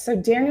talk? So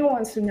Daniel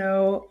wants to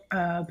know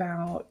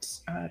about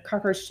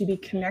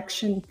CockroachDB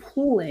connection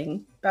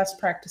pooling best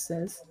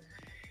practices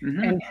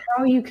and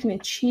how you can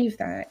achieve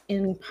that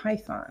in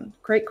Python.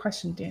 Great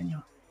question,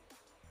 Daniel.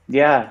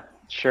 Yeah,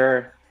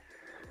 sure.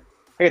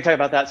 I can talk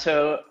about that.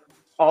 So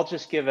I'll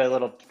just give a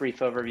little brief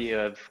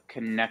overview of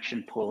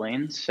connection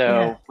pooling.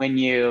 So when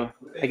you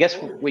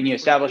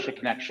establish a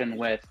connection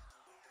with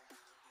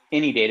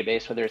any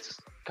database, whether it's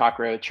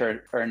Cockroach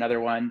or another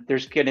one,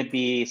 there's going to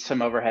be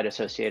some overhead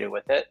associated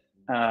with it.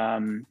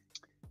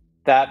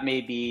 That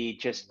may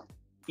be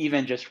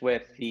even just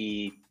with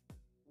the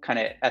kind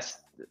of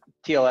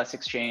TLS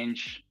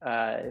exchange,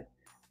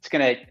 it's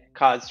going to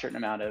cause a certain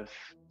amount of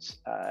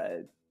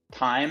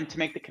time to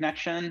make the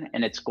connection,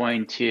 and it's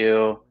going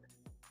to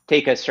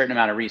take a certain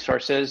amount of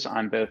resources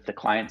on both the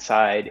client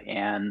side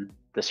and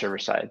the server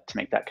side to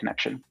make that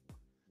connection.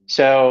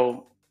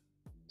 So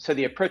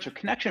the approach of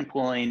connection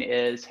pooling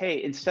is,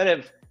 hey, instead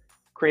of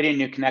creating a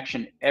new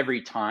connection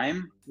every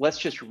time, let's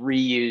just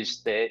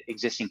reuse the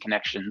existing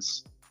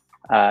connections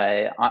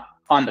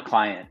on the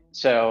client.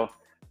 So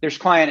there's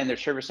client and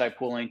there's server side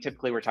pooling.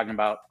 Typically, we're talking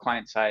about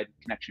client side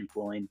connection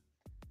pooling.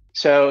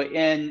 So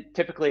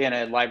typically in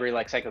a library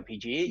like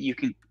CyclePG, you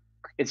can,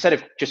 instead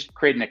of just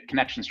creating a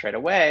connection straight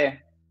away,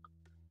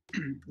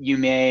 you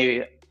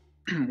may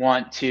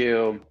want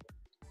to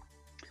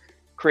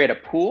create a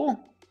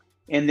pool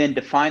and then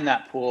define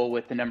that pool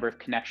with the number of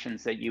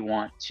connections that you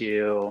want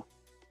to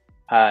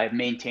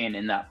maintain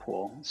in that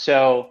pool.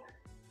 So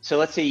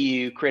let's say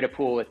you create a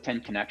pool with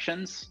 10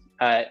 connections,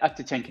 up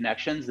to 10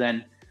 connections,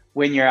 then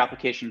when your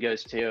application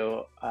goes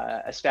to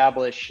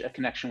establish a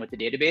connection with the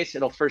database,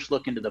 it'll first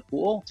look into the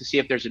pool to see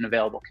if there's an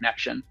available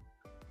connection.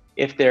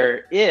 If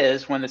there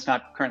is one that's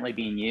not currently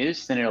being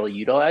used, then it'll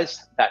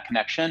utilize that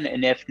connection.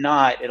 And if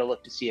not, it'll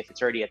look to see if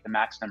it's already at the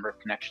max number of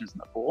connections in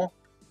the pool.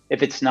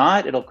 If it's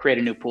not, it'll create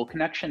a new pool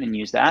connection and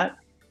use that.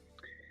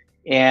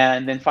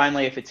 And then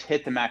finally, if it's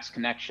hit the max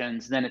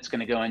connections, then it's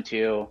going to go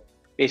into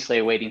basically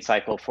a waiting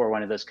cycle for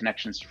one of those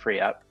connections to free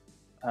up.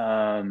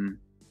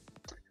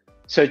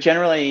 So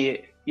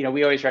generally,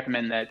 we always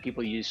recommend that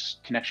people use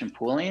connection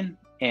pooling.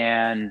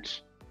 And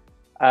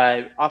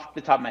off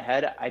the top of my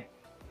head,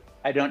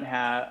 I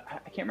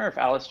can't remember if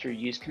Alistair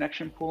used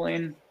connection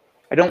pooling.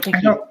 I don't think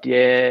he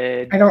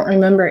did. I don't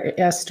remember it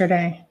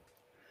yesterday.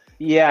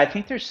 Yeah, I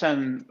think there's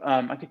some,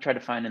 I could try to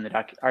find in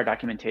our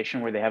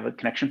documentation where they have a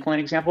connection pooling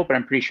example, but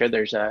I'm pretty sure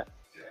there's a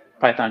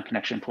Python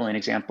connection pooling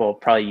example,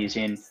 probably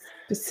using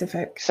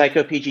specific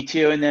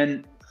CyclePG2. And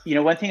then,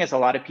 one thing is a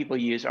lot of people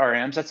use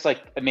RMs. That's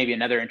like maybe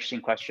another interesting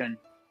question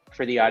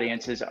for the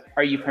audience is,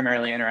 are you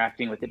primarily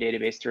interacting with the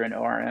database through an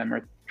ORM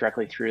or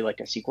directly through like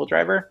a SQL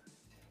driver?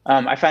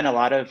 I find a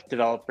lot of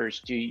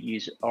developers do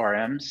use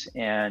ORMs.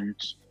 And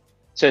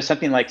so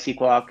something like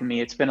SQL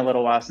Alchemy, it's been a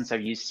little while since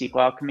I've used SQL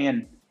Alchemy,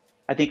 and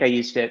I think I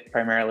used it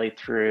primarily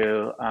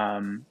through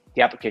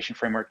the application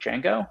framework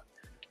Django,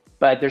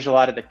 but there's a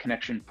lot of the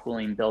connection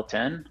pooling built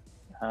in.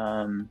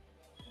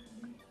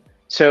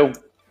 So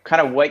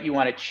kind of what you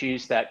want to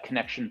choose that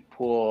connection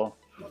pool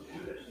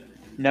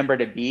number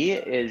to be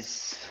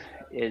is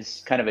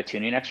kind of a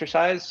tuning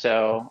exercise.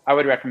 So I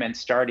would recommend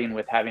starting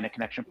with having a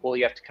connection pool.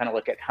 You have to kind of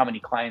look at how many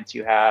clients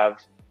you have.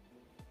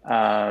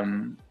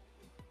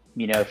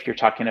 If you're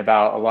talking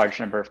about a large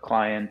number of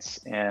clients,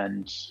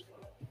 and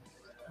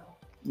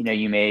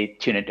you may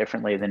tune it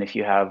differently than if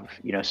you have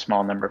a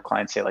small number of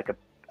clients, say like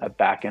a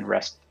backend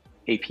REST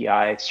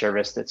API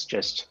service that's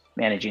just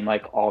managing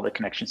like all the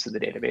connections to the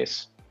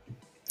database.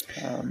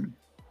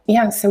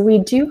 Yeah, so we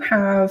do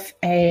have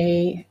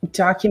a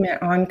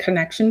document on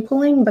connection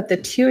pooling, but the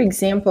two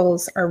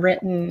examples are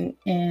written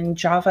in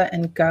Java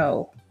and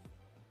Go.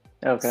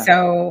 Okay.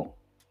 So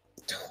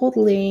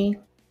totally,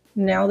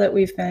 now that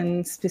we've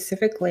been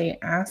specifically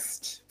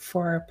asked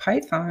for a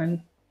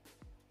Python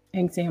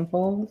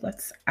example,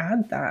 let's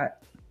add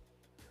that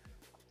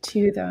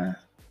to the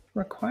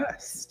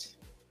request.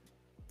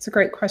 It's a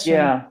great question.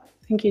 Yeah.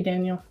 Thank you,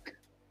 Daniel.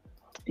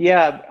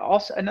 Yeah.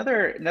 Also,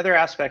 another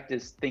aspect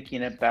is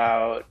thinking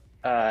about.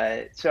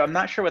 So I'm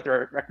not sure what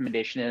the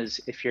recommendation is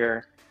if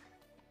you're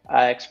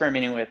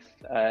experimenting with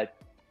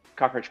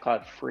Cockroach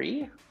Cloud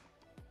Free,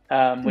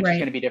 which is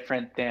going to be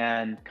different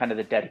than kind of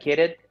the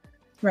dedicated.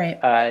 Right.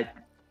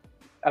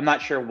 I'm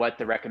not sure what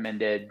the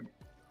recommended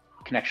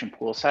connection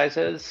pool size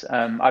is.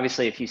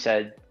 Obviously, if you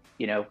said,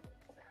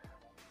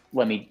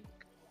 let me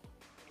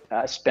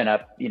spin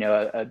up,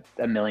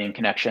 a million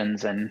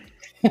connections, and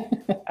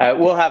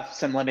we'll have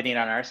some limiting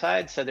on our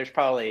side. So there's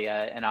probably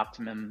an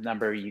optimum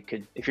number you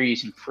could, if you're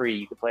using free,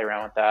 you could play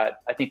around with that.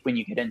 I think when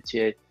you get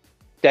into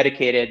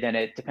dedicated, then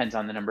it depends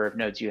on the number of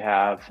nodes you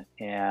have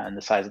and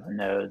the size of the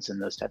nodes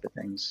and those type of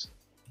things.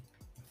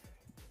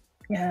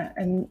 Yeah,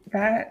 and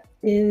that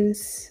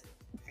is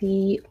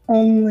the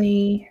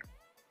only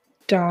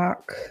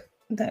doc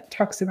that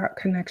talks about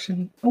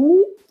connection.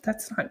 Oh,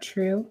 that's not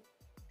true.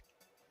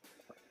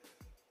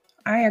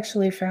 I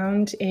actually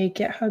found a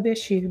GitHub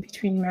issue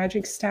between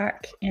Magic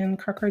Stack and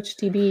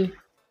CockroachDB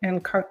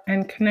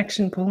and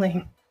connection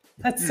pooling.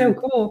 That's so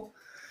cool.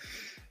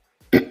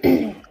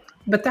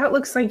 But that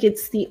looks like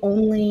it's the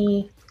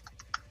only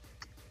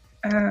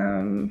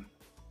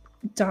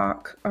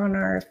doc on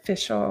our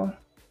official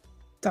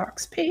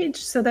docs page.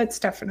 So that's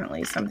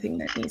definitely something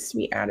that needs to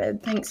be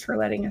added. Thanks for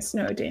letting us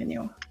know,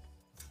 Daniel.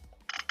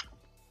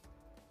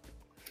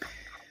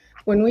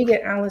 When we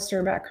get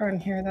Alistair back on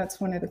here,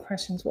 that's one of the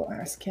questions we'll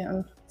ask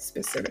him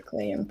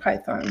specifically in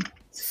Python,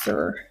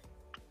 sir.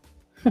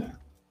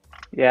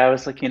 Yeah, I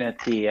was looking at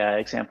the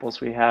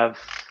examples we have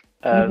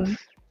of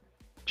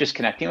just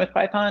connecting with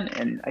Python,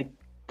 and I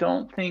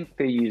don't think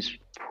they use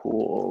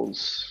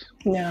pools.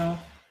 No.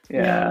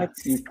 Yeah, no,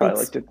 you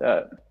probably looked at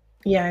that.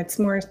 Yeah, it's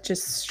more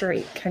just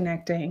straight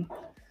connecting.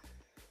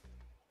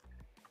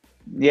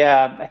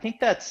 Yeah, I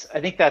think that's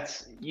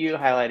you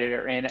highlighted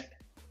it, Rain.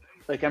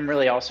 Like, I'm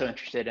really also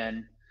interested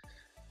in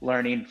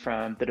learning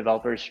from the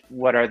developers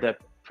what are the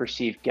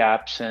perceived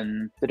gaps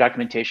in the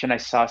documentation. I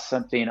saw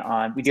something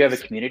on, we do have a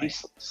community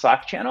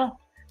Slack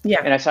channel.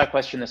 Yeah. And I saw a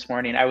question this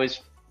morning. I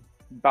was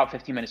about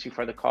 15 minutes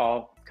before the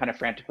call, kind of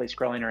frantically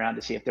scrolling around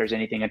to see if there's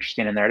anything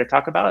interesting in there to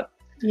talk about.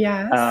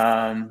 Yes.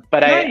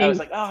 But I was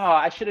like, oh,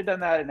 I should have done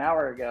that an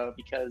hour ago,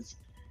 because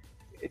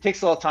it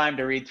takes a little time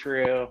to read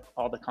through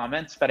all the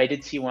comments. But I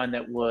did see one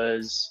that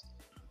was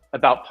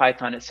about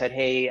Python. It said,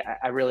 hey,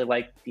 I really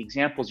like the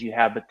examples you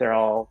have, but they're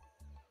all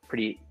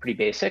pretty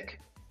basic.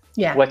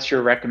 Yeah. What's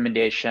your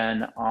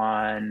recommendation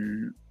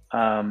on,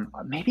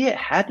 maybe it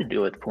had to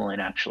do with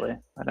pooling, actually.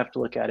 I'd have to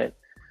look at it.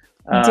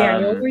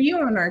 Daniel, were you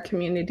on our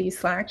community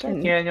Slack?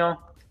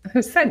 Daniel.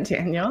 Who said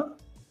Daniel?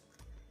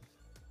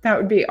 That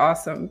would be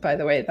awesome, by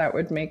the way. That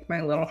would make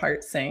my little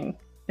heart sing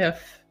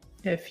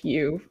if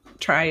you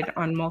tried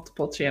on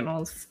multiple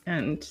channels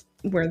and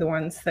we're the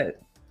ones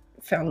that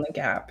found the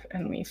gap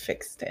and we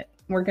fixed it.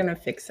 We're gonna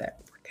fix it.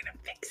 We're gonna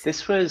fix it.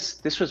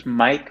 This was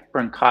Mike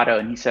Brancato,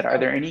 and he said, "Are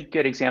there any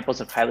good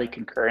examples of highly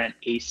concurrent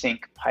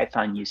async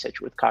Python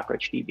usage with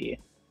CockroachDB?"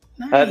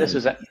 Nice. This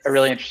was a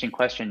really interesting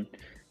question.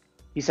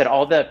 He said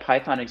all the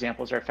Python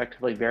examples are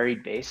effectively very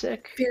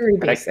basic. Very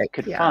basic. I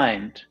could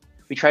find.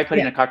 We tried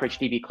putting a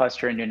CockroachDB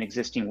cluster into an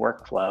existing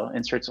workflow,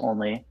 inserts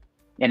only,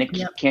 and it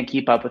can't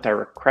keep up with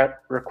our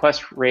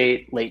request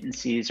rate.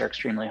 Latencies are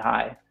extremely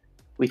high.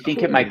 We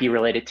think it might be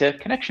related to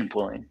connection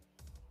pooling.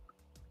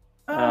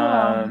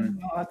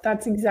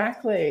 That's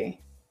exactly.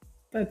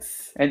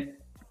 And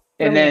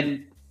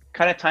then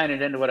kind of tying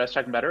it into what I was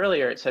talking about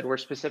earlier, it said we're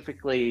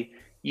specifically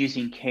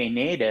using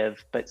Knative,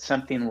 but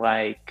something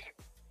like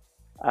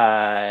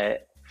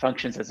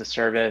functions as a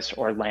service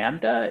or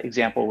Lambda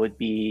example would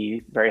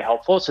be very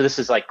helpful. So this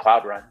is like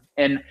Cloud Run.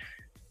 And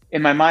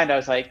in my mind, I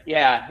was like,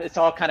 yeah, it's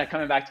all kind of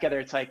coming back together.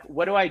 It's like,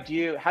 what do I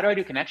do? How do I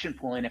do connection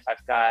pooling if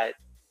I've got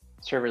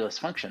serverless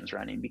functions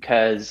running?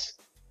 Because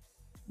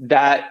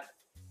that,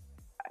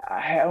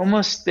 I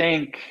almost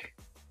think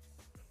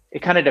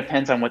it kind of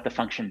depends on what the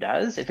function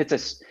does. If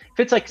it's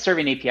like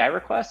serving API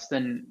requests,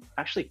 then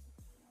actually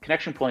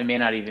connection pooling may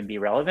not even be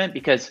relevant,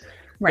 because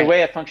the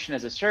way a function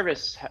as a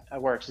service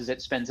works is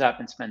it spins up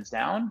and spins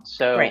down.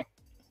 So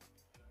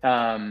it's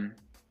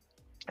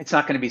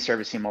not going to be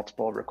servicing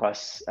multiple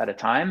requests at a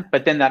time.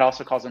 But then that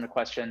also calls into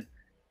question,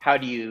 how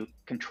do you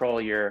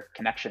control your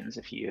connections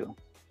if you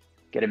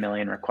get 1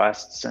 million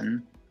requests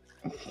and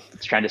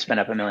it's trying to spin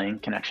up 1 million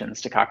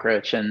connections to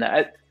Cockroach? And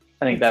I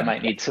think that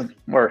might need some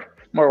more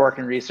work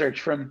and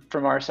research from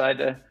our side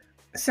to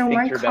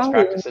think through best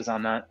practices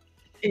on that.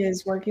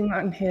 Is working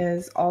on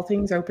his All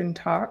Things Open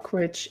talk,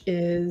 which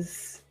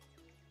is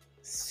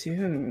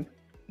soon,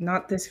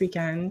 not this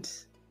weekend,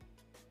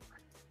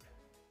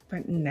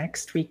 but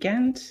next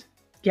weekend.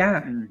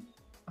 Yeah.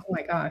 Oh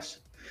my gosh.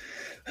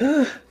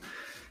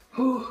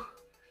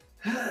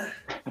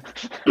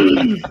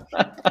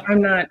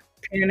 I'm not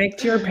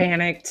panicked. You're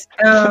panicked.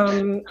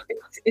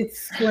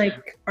 It's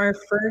like our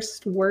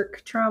first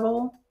work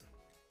travel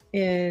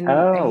in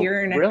a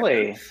year and a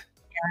half.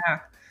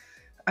 Yeah.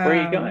 Where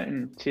are you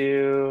going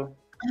to?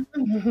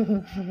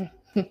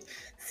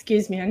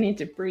 Excuse me, I need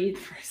to breathe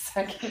for a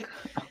second.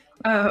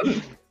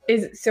 The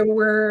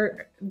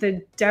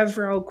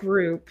DevRel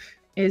group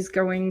is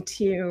going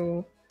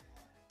to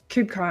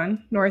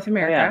KubeCon, North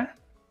America.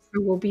 So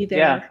we'll be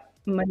there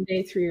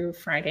Monday through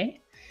Friday.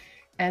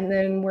 And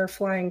then we're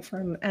flying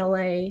from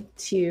LA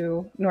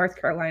to North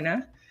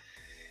Carolina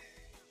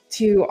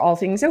to All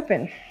Things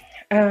Open.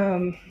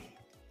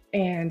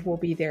 And we'll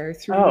be there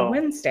through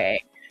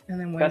Wednesday. And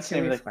then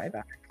Wednesday we fly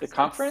back. The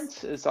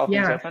conference is All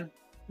Things Open?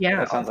 Yeah, That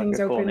All sounds like a Things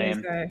cool Open is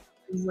name. a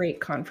great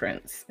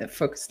conference that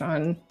focused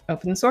on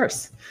open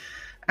source.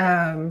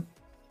 Um,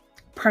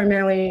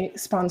 primarily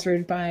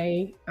sponsored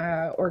by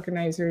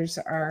organizers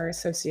are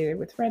associated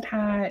with Red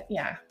Hat.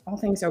 Yeah, All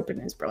Things Open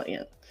is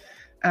brilliant.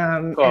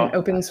 And Cool.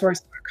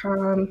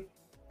 opensource.com.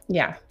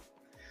 Yeah,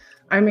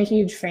 I'm a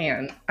huge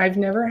fan. I've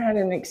never had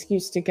an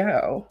excuse to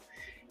go.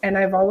 And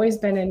I've always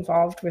been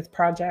involved with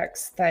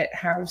projects that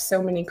have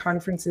so many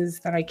conferences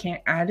that I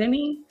can't add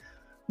any.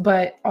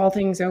 But All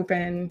Things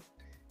Open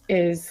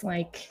is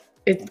like,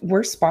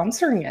 we're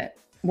sponsoring it.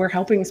 We're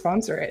helping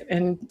sponsor it.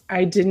 And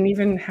I didn't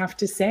even have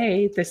to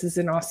say, this is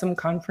an awesome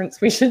conference,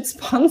 we should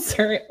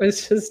sponsor. It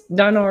was just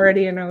done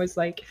already. And I was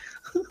like,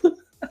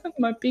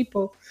 my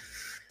people.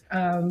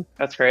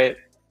 That's great.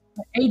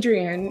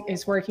 Adrian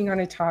is working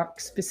on a talk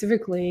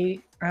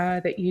specifically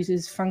that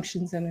uses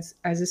functions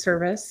as a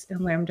service in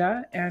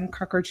Lambda and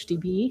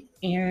CockroachDB.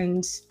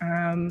 And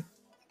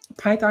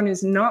Python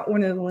is not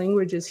one of the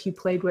languages he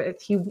played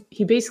with.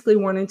 He basically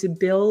wanted to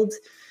build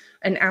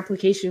an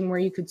application where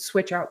you could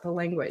switch out the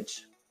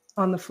language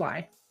on the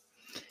fly.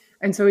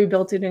 And so he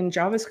built it in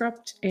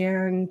JavaScript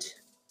and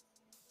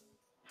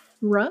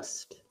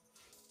Rust,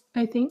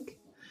 I think.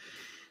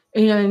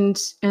 And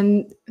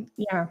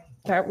yeah,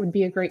 that would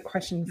be a great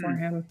question for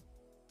him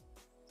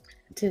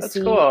to That's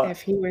see cool.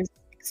 if he was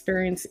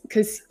experienced,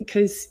 because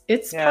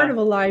it's part of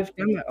a live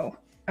demo.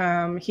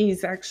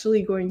 He's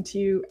actually going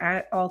to,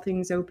 at All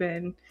Things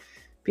Open,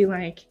 be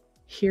like,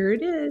 here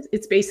it is.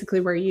 It's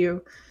basically where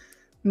you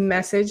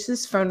message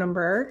this phone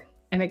number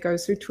and it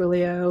goes through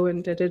Twilio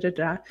and da da da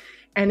da,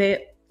 and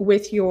it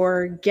with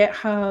your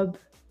GitHub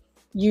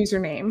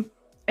username,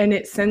 and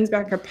it sends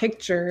back a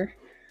picture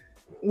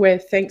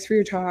with thanks for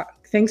your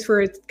talk, thanks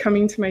for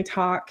coming to my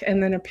talk,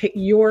 and then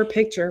your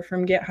picture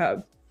from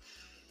GitHub.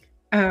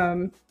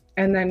 And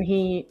then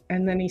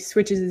he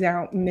switches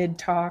out mid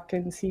talk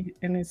and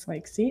it's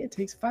like, see, it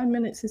takes 5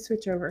 minutes to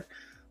switch over,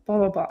 blah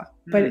blah blah.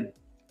 But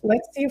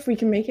let's see if we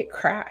can make it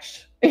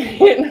crash,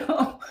 at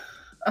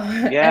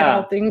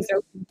All Things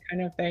Open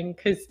kind of thing.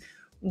 Because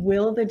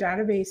will the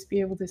database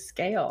be able to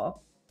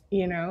scale?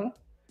 Yeah,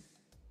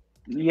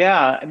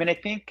 I mean, I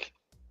think.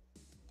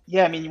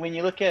 Yeah, I mean, when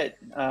you look at,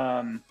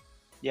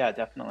 yeah,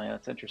 definitely,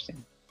 that's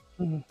interesting.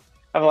 I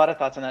have a lot of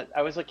thoughts on that.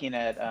 I was looking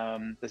at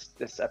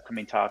this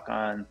upcoming talk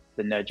on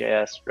the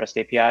Node.js REST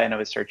API, and I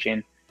was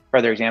searching for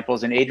other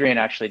examples. And Adrian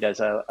actually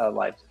does a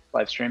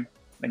live stream,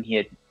 and he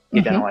had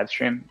done a live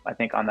stream, I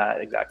think, on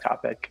that exact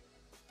topic.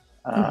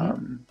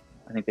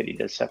 I think that he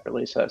does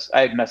separately. So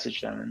I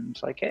messaged him and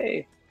was like,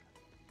 hey,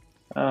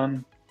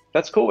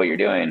 that's cool what you're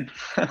doing.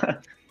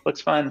 Looks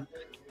fun.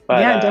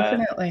 But, yeah,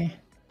 definitely.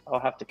 I'll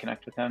have to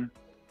connect with him.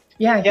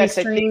 Yeah, he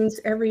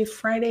streams every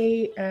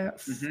Friday at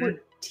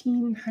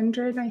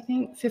 1400, I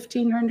think,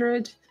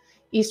 1500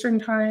 Eastern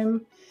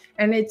time.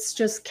 And it's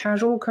just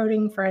casual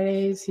coding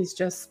Fridays. He's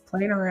just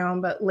playing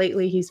around. But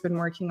lately he's been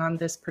working on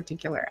this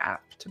particular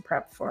app to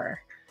prep for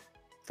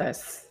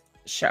this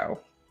show.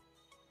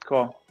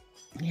 Cool.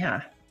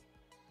 Yeah.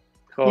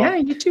 Cool. Yeah,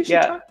 you two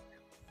should talk.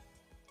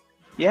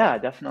 Yeah,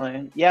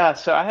 definitely. Yeah,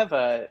 so I have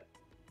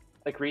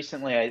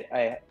recently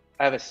I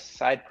have a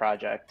side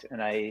project,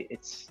 and I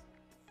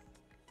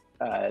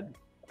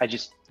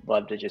just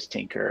love to just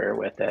tinker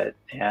with it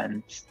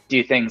and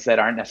do things that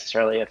aren't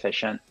necessarily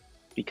efficient,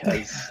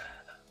 because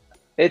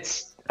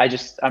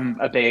I'm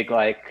a big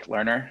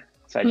learner,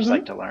 so I just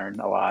like to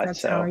learn a lot.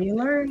 That's how you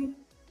learn.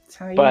 That's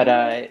how you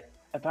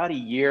about a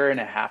year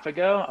and a half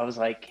ago, I was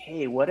like,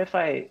 hey, what if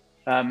my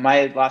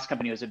last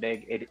company was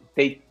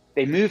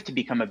they moved to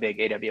become a big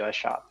AWS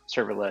shop,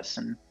 serverless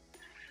and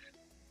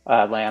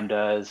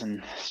Lambdas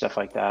and stuff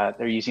like that.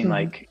 They're using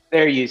the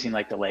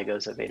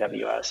Legos of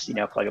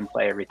AWS, plug and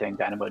play everything,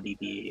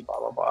 DynamoDB, blah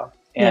blah blah.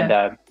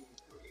 And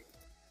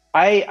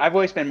I've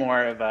always been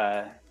more of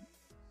a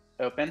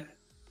open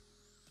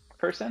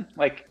person.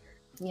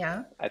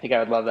 Yeah, I think I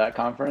would love that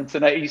conference,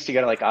 and I used to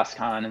go to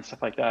OSCON and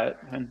stuff like that.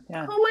 And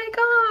yeah. Oh my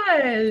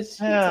gosh.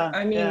 Yeah.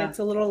 I mean, it's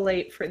a little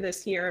late for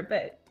this year,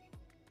 but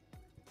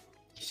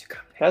you should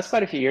come. That's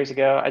quite a few years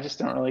ago. I just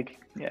don't really.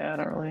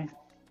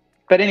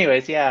 But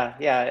anyways, yeah.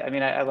 I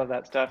mean, I love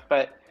that stuff.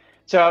 But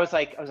so I was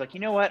like, you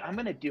know what? I'm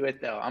going to do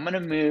it though. I'm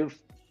going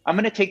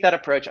to take that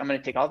approach. I'm going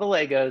to take all the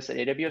Legos that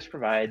AWS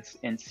provides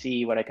and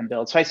see what I can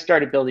build. So I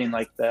started building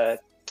with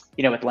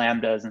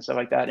Lambdas and stuff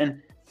like that.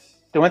 And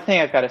the one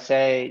thing I've got to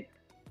say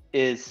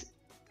is,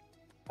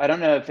 I don't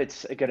know if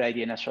it's a good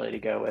idea necessarily to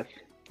go with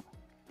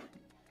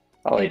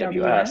all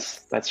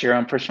AWS. That's your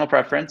own personal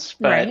preference,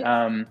 but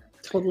right.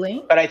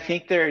 Totally. But I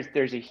think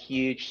there's a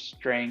huge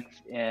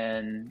strength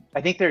in,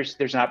 I think there's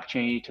an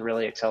opportunity to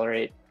really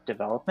accelerate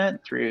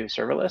development through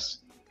serverless.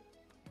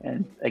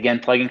 And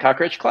again, plugging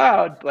Cockroach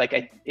Cloud,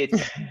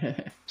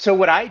 so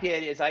what I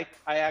did is I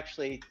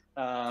actually,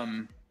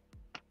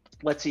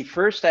 let's see,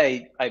 first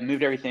I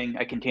moved everything,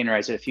 I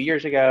containerized it a few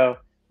years ago,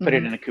 put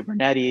it in a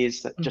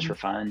Kubernetes just for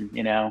fun,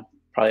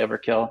 probably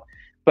overkill.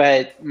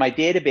 But my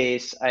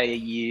database, I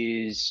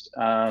used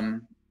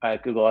Google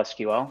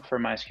SQL for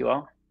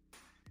MySQL.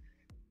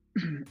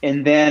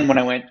 And then when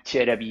I went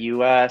to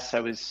AWS, I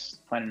was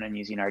planning on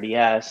using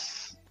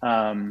RDS.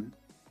 I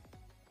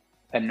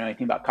didn't know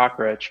anything about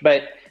Cockroach,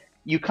 but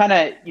you kind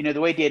of, the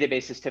way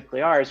databases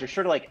typically are is they're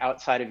sort of like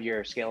outside of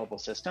your scalable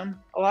system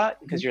a lot,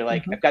 because you're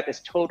like, I've got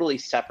this totally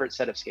separate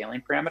set of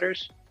scaling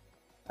parameters.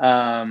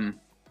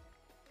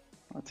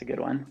 That's a good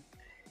one.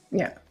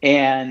 Yeah.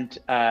 And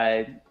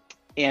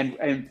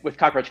with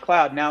Cockroach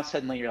Cloud, now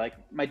suddenly you're like,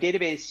 my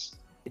database,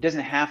 it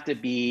doesn't have to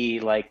be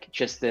like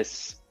just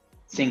this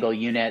single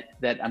unit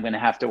that I'm going to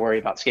have to worry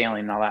about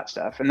scaling and all that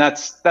stuff. And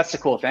that's the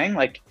cool thing.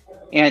 Like,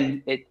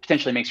 and it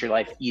potentially makes your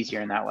life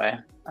easier in that way.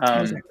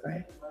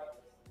 Exactly.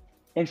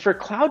 And for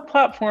cloud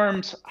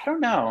platforms, I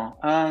don't know.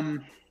 I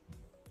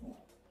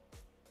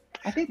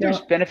think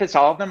there's benefits to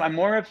all of them. I'm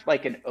more of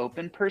like an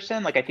open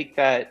person. Like, I think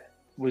that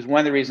was one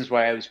of the reasons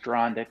why I was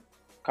drawn to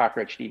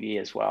CockroachDB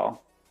as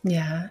well.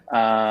 Yeah.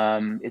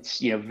 It's,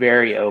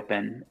 very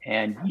open,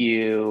 and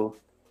you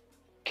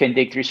can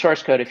dig through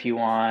source code if you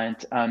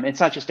want.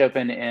 It's not just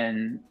open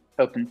in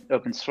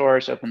open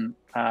source,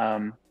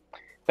 but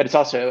it's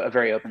also a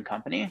very open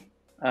company.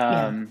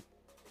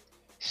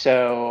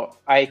 So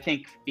I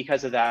think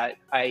because of that,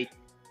 I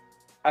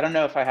don't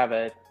know if I have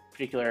a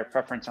particular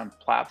preference on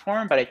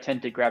platform, but I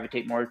tend to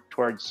gravitate more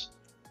towards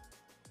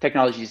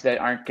technologies that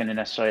aren't going to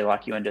necessarily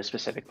lock you into a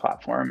specific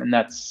platform. And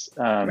that's,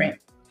 right.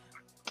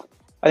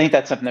 I think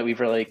that's something that we've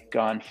really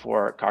gone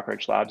for at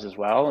Cockroach Labs as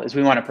well, is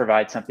we want to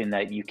provide something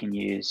that you can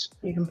use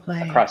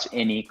across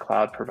any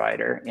cloud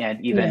provider.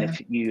 And even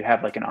if you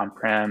have like an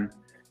on-prem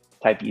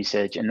type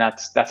usage, and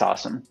that's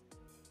awesome.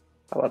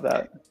 I love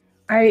that.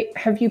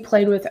 Have you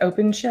played with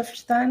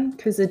OpenShift then?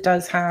 Because it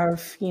does have,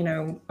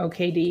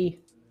 OKD,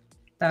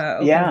 the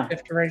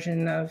OpenShift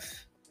version of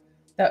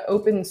the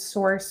open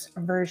source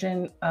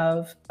version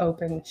of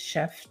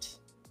OpenShift.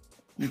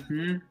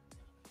 Mm-hmm.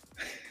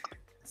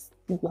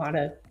 A lot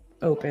of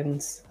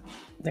opens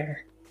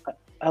there.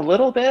 A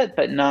little bit,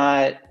 but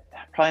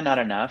probably not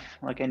enough.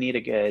 Like, I need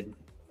a good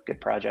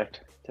project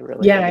to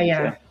really dig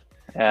into.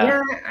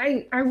 Yeah,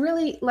 I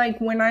really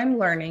like when I'm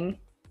learning,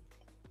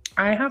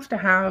 I have to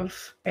have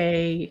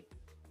a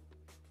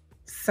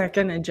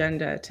second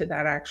agenda to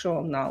that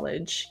actual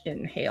knowledge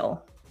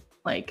inhale.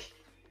 Like,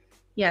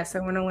 yes, I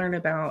want to learn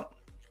about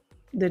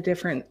the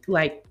different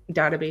like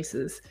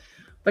databases,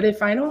 but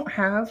if I don't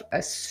have a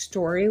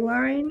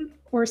storyline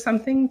or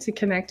something to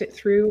connect it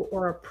through,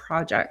 or a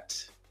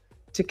project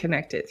to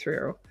connect it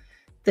through,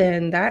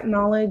 then that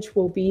knowledge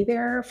will be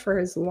there for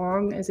as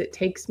long as it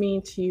takes me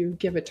to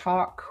give a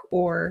talk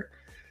or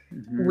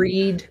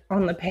read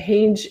on the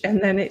page,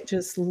 and then it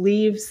just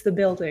leaves the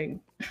building.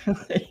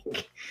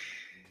 Like,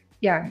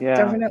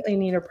 definitely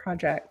need a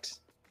project.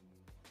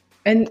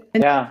 And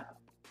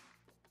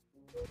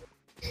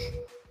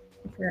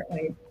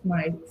apparently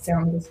my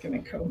sound is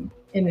going to come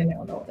in and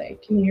out all day.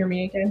 Can you hear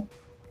me again?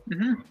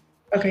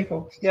 Okay,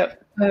 cool.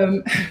 Yep.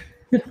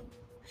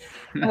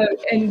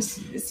 And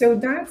so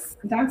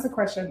that's a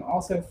question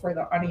also for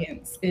the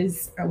audience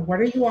is, what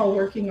are you all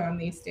working on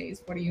these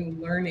days? What are you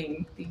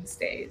learning these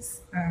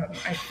days?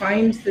 I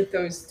find that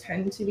those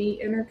tend to be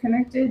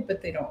interconnected,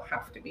 but they don't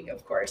have to be,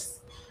 of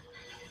course.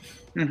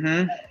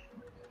 And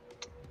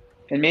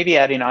maybe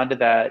adding on to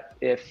that,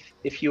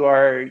 if you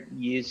are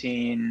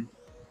using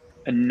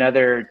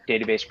another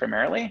database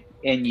primarily,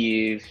 and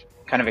you've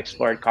kind of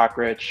explored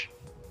Cockroach,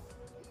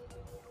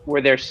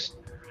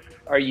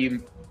 are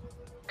you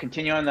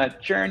continue on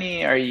that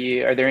journey?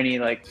 Are there any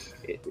like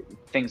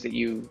things that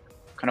you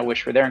kind of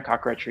wish were there in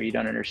Cockroach, or you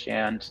don't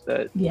understand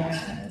that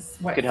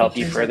could help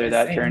you further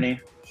that journey?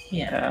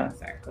 Yeah,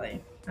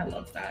 exactly. I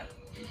love that.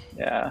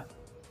 Yeah.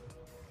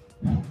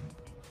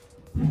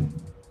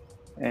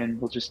 And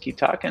we'll just keep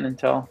talking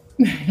until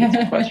we get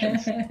some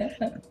questions.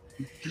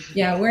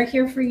 Yeah, we're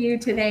here for you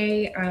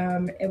today.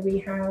 And we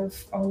have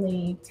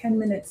only 10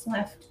 minutes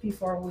left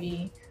before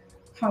we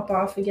hop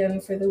off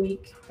again for the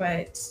week,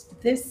 but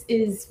this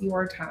is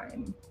your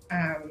time.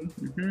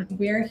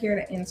 We're here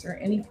to answer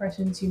any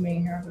questions you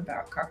may have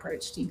about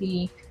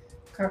CockroachDB,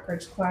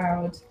 Cockroach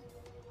Cloud,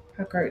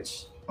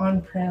 Cockroach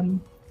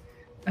on-prem.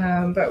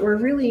 But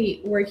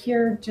we're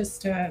here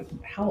just to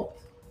help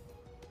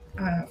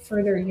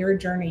further your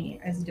journey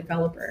as a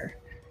developer.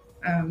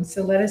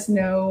 So let us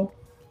know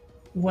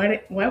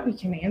what we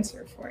can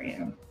answer for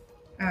you.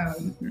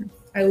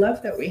 I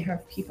love that we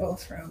have people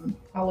from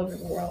all over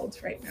the world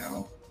right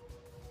now.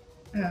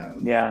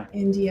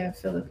 India,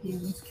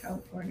 Philippines,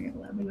 California,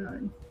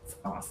 Lebanon. It's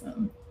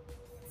awesome.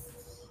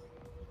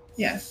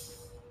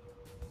 Yes.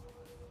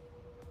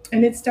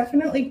 And it's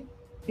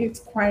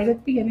quiet at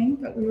the beginning,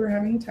 but we were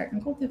having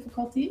technical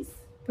difficulties,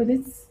 but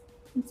it's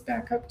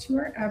back up to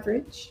our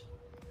average.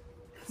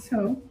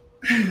 So,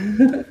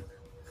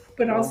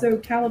 but also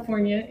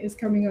California is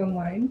coming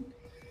online,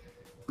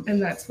 and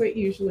that's what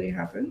usually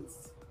happens.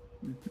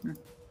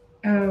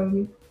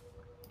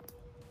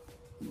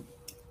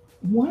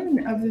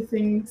 One of the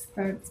things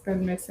that's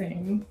been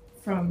missing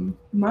from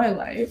my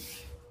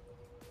life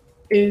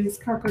is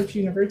Cockroach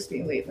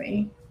University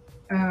lately,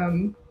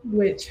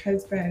 which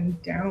has been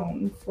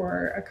down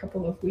for a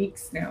couple of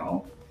weeks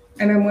now.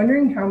 And I'm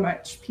wondering how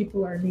much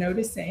people are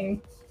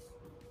noticing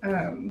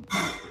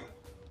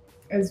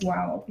as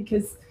well,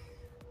 because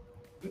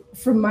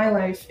from my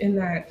life, in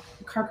that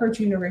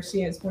Cockroach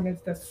University is one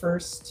of the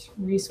first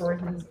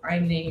resources I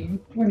name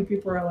when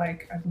people are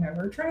like, I've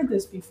never tried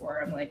this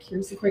before. I'm like,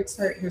 here's the quick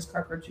start, here's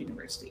Cockroach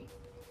University.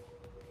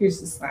 Here's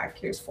the Slack,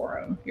 here's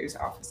forum, here's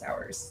office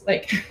hours.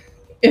 Like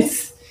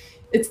it's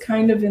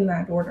kind of in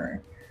that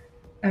order.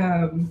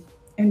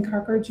 And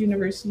Cockroach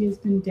University has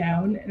been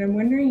down, and I'm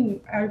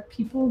wondering, are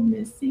people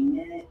missing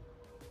it?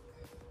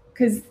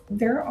 Because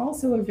they're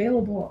also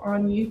available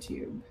on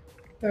YouTube,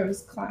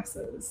 those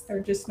classes.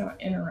 They're just not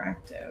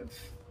interactive.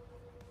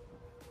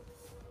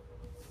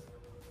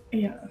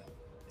 Yeah,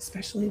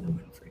 especially the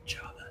one for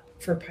Java,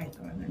 for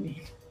Python. I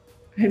mean,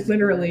 I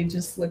literally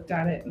just looked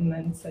at it and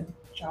then said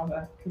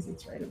Java because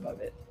it's right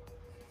above it.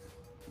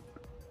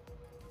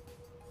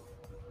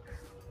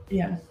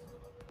 Yeah.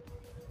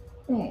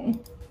 Oh.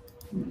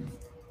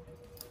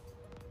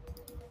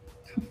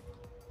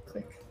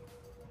 Click.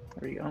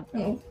 There you go.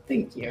 Oh,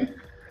 thank you.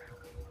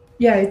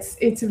 Yeah,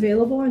 it's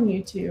available on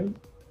YouTube.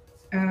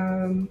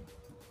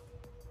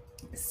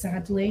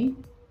 Sadly,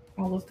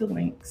 all of the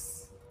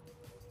links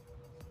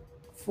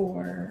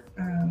for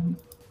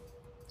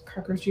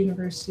Cockroach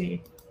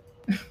University,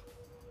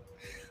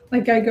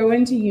 like I go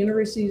into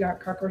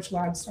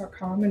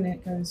university.cockroachlabs.com and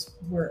it goes,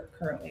 we're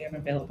currently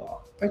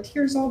unavailable, but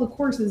here's all the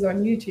courses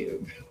on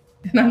YouTube.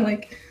 And I'm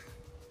like,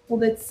 well,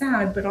 that's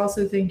sad, but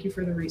also thank you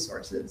for the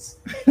resources,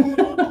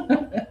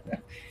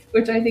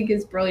 which I think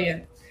is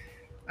brilliant.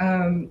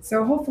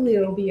 So hopefully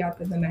it'll be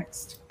up in the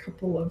next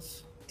couple of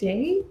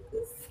days,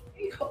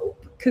 I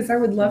hope, because I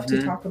would love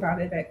to talk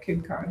about it at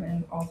KubeCon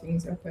and all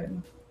things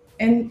open.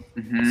 And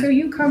so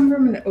you come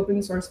from an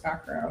open source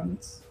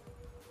background.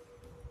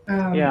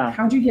 Yeah.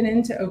 How'd you get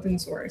into open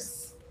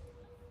source?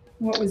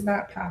 What was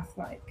that path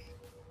like?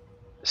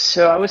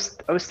 So I was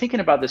thinking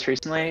about this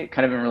recently,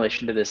 kind of in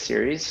relation to this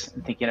series,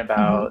 and thinking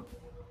about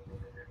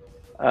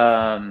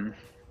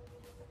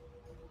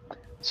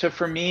so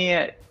for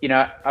me, you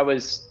know, I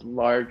was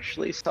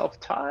largely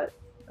self-taught.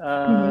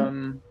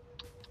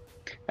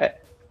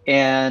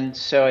 And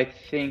so I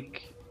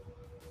think,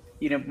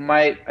 you know,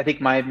 my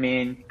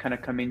main kind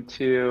of coming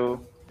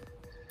to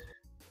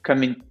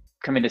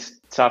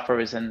software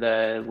was in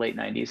the late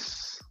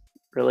 90s,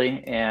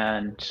 really.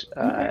 And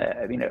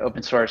I mean,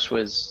 open source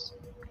was,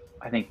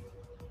 I think,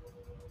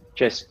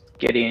 just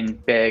getting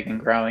big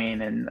and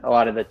growing, and a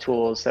lot of the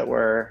tools that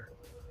were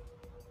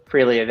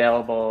freely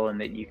available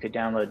and that you could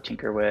download,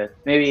 tinker with.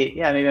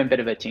 Maybe I'm a bit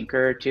of a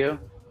tinker too.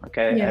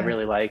 Okay, I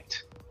really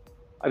liked.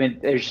 I mean,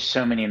 there's just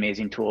so many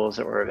amazing tools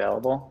that were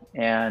available,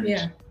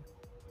 and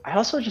I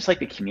also just like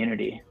the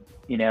community.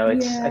 You know,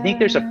 it's I think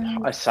there's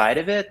a side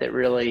of it that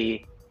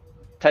really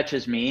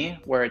touches me,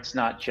 where it's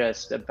not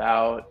just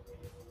about.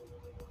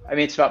 I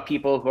mean, it's about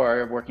people who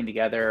are working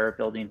together,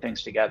 building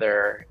things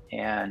together,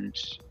 and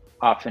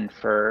often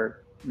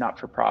for not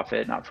for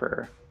profit, not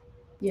for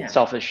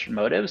selfish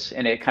motives,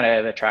 and it kind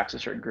of attracts a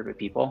certain group of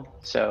people.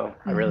 So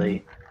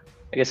I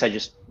guess I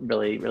just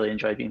really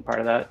enjoy being part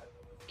of that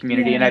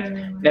community. And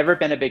I've never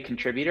been a big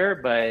contributor,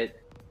 but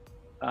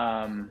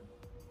I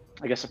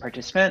guess a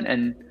participant.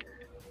 And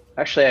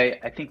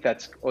actually, I think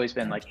that's always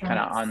been like kind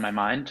of on my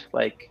mind.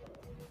 Like,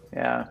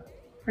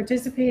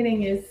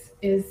 participating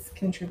is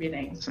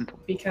contributing. Simple.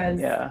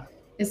 Because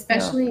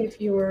especially if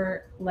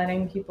you're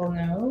letting people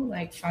know,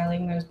 like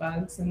filing those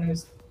bugs and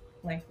those,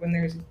 like when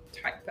there's a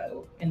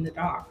typo in the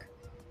doc.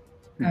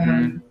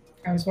 I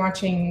was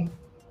watching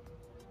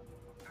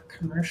a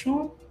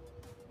commercial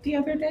the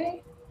other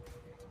day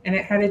and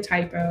it had a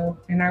typo,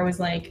 and I was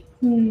like,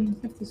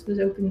 if this was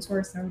open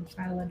source, I would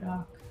file a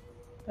doc,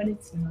 but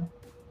it's not.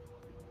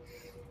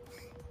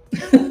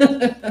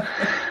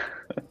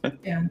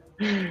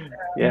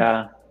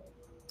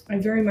 I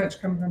very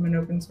much come from an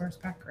open source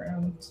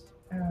background.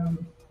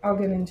 I'll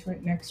get into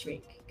it next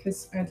week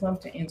because I'd love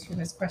to answer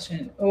this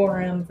question.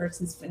 ORM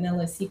versus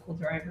vanilla SQL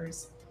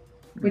drivers.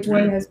 Which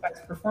one has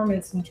best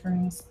performance in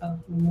terms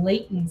of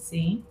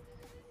latency?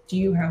 Do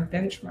you have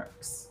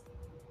benchmarks?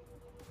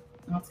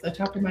 Off the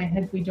top of my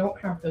head, we don't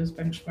have those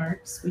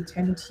benchmarks. We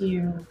tend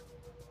to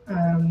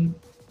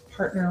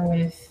partner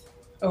with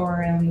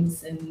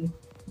ORMs and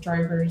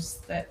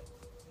drivers that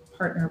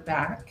partner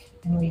back,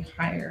 and we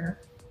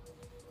hire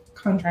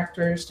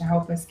contractors to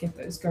help us get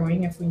those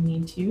going if we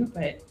need to,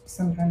 but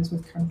sometimes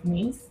with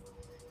companies.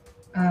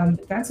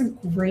 That's a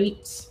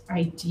great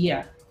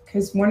idea,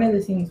 because one of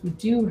the things we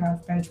do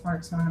have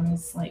benchmarks on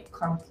is like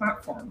cloud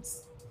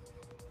platforms.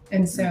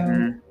 And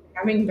so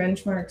having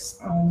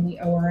benchmarks on the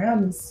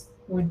ORMs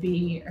would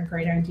be a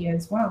great idea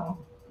as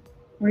well.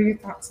 What are your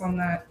thoughts on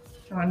that,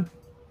 John?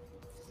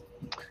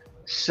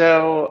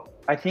 So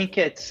I think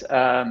it's,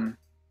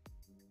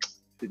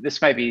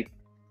 this might be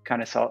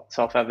kind of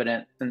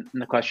self-evident in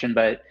the question,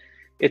 but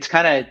it's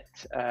kind of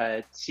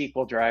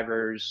SQL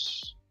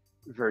drivers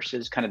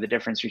versus kind of the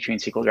difference between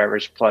SQL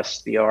drivers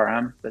plus the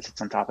ORM that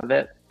sits on top of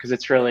it. Because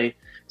it's really,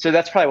 so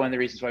that's probably one of the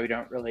reasons why we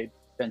don't really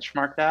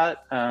benchmark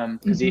that,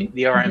 because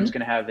the ORM is going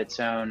to have its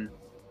own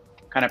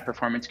kind of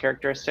performance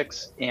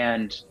characteristics.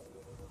 And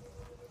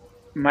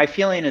my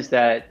feeling is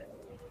that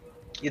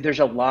there's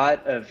a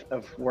lot of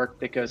work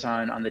that goes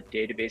on the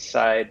database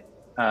side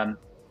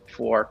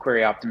for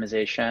query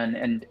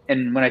optimization.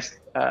 And when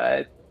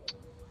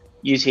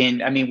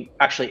using, I mean,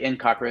 actually in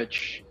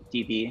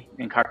CockroachDB,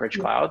 in Cockroach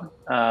Cloud.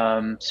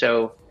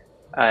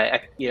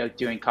 You know,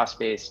 doing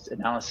cost-based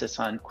analysis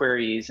on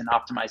queries and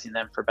optimizing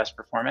them for best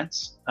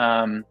performance.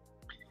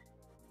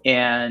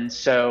 And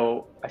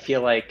so I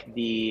feel like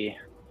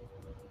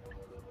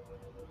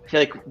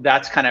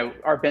that's kind of,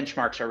 our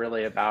benchmarks are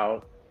really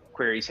about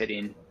queries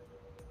hitting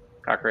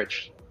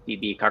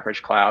CockroachDB,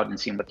 Cockroach Cloud, and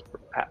seeing what,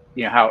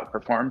 you know, how it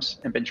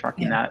performs and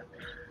benchmarking that.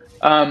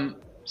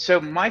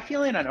 So my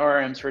feeling on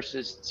ORMs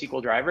versus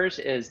SQL drivers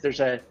is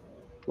there's a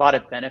lot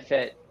of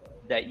benefit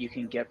that you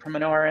can get from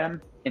an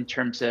ORM in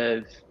terms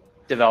of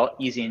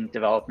easing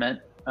development,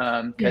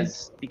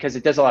 because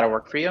it does a lot of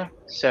work for you.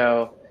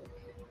 So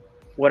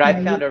what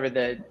I've found over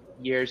the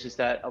years is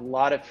that a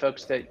lot of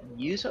folks that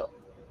use,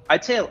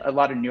 I'd say a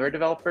lot of newer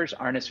developers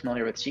aren't as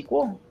familiar with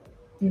SQL,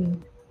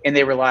 and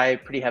they rely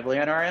pretty heavily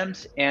on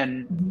ORMs.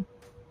 And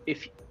I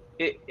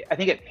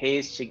think it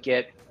pays to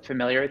get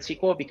familiar with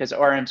SQL because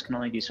ORMs can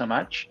only do so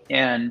much.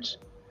 And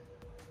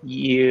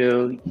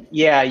you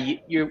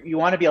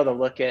want to be able to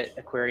look at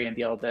a query and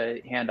be able to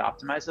hand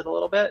optimize it a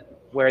little bit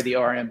where the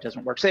ORM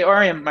doesn't work. So the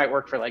ORM might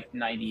work for like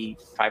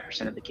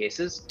 95% of the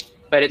cases,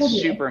 but it's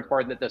super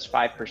important that those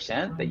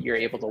 5% that you're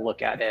able to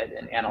look at it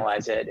and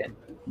analyze it and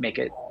make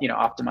it, you know,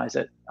 optimize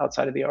it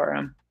outside of the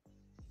ORM.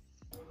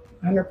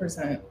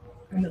 100%.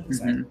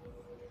 100%.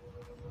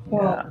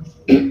 Well,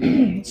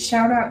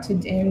 shout out to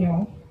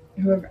Daniel,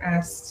 who have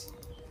asked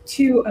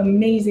 2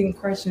 amazing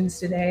questions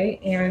today,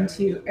 and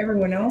to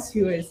everyone else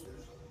who has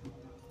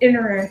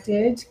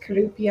interacted.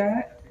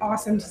 Karupia,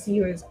 awesome to see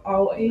you as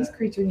always.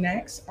 Creature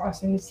Next,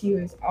 awesome to see you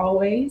as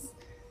always.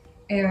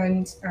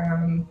 And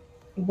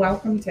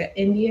welcome to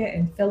India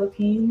and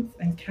Philippines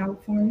and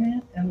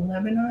California and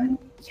Lebanon.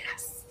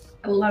 Yes,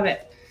 I love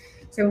it.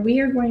 So we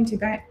are going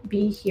to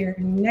be here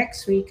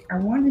next week. I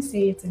want to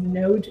say it's a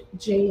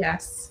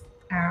Node.js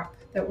app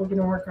that we're going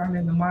to work on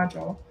in the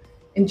module.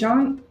 And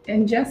John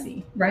and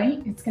Jesse,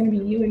 right? It's going to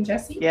be you and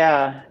Jesse?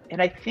 Yeah,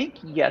 and I think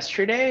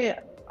yesterday,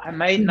 I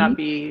might not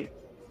be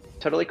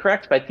totally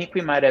correct, but I think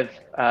we might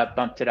have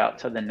bumped it out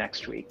to the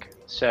next week.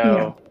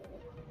 So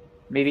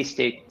maybe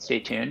stay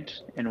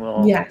tuned, and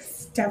we'll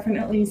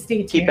definitely stay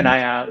tuned. Keep an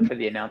eye out for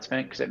the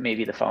announcement because it may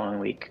be the following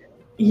week.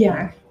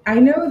 Yeah, I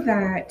know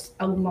that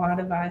a lot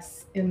of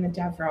us in the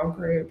DevRel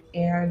group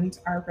and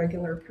our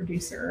regular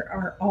producer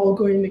are all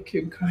going to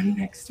KubeCon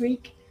next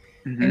week.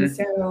 And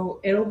so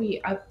it'll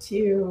be up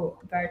to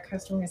the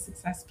customer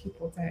success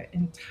people to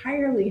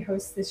entirely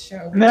host this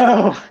show.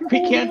 No,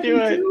 we can't do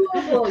it.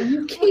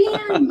 You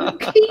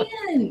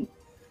can.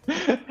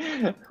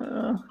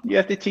 You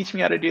have to teach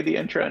me how to do the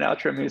intro and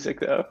outro music,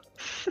 though.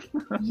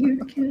 You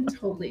can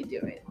totally do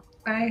it.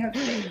 I have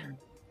faith.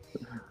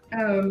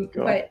 Cool.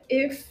 But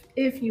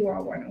if you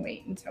all want to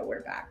wait until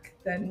we're back,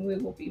 then we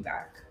will be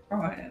back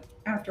on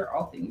after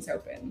all things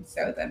open.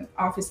 So then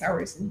office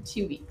hours in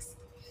 2 weeks.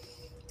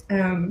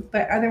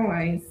 But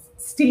otherwise,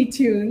 stay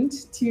tuned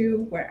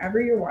to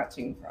wherever you're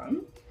watching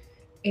from.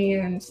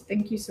 And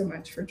thank you so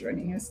much for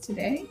joining us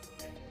today.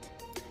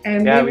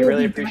 And we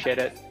really appreciate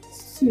it.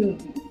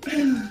 Soon.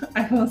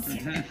 I will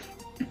say.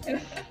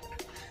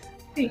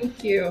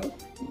 Thank you.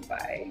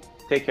 Bye.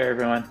 Take care,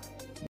 everyone.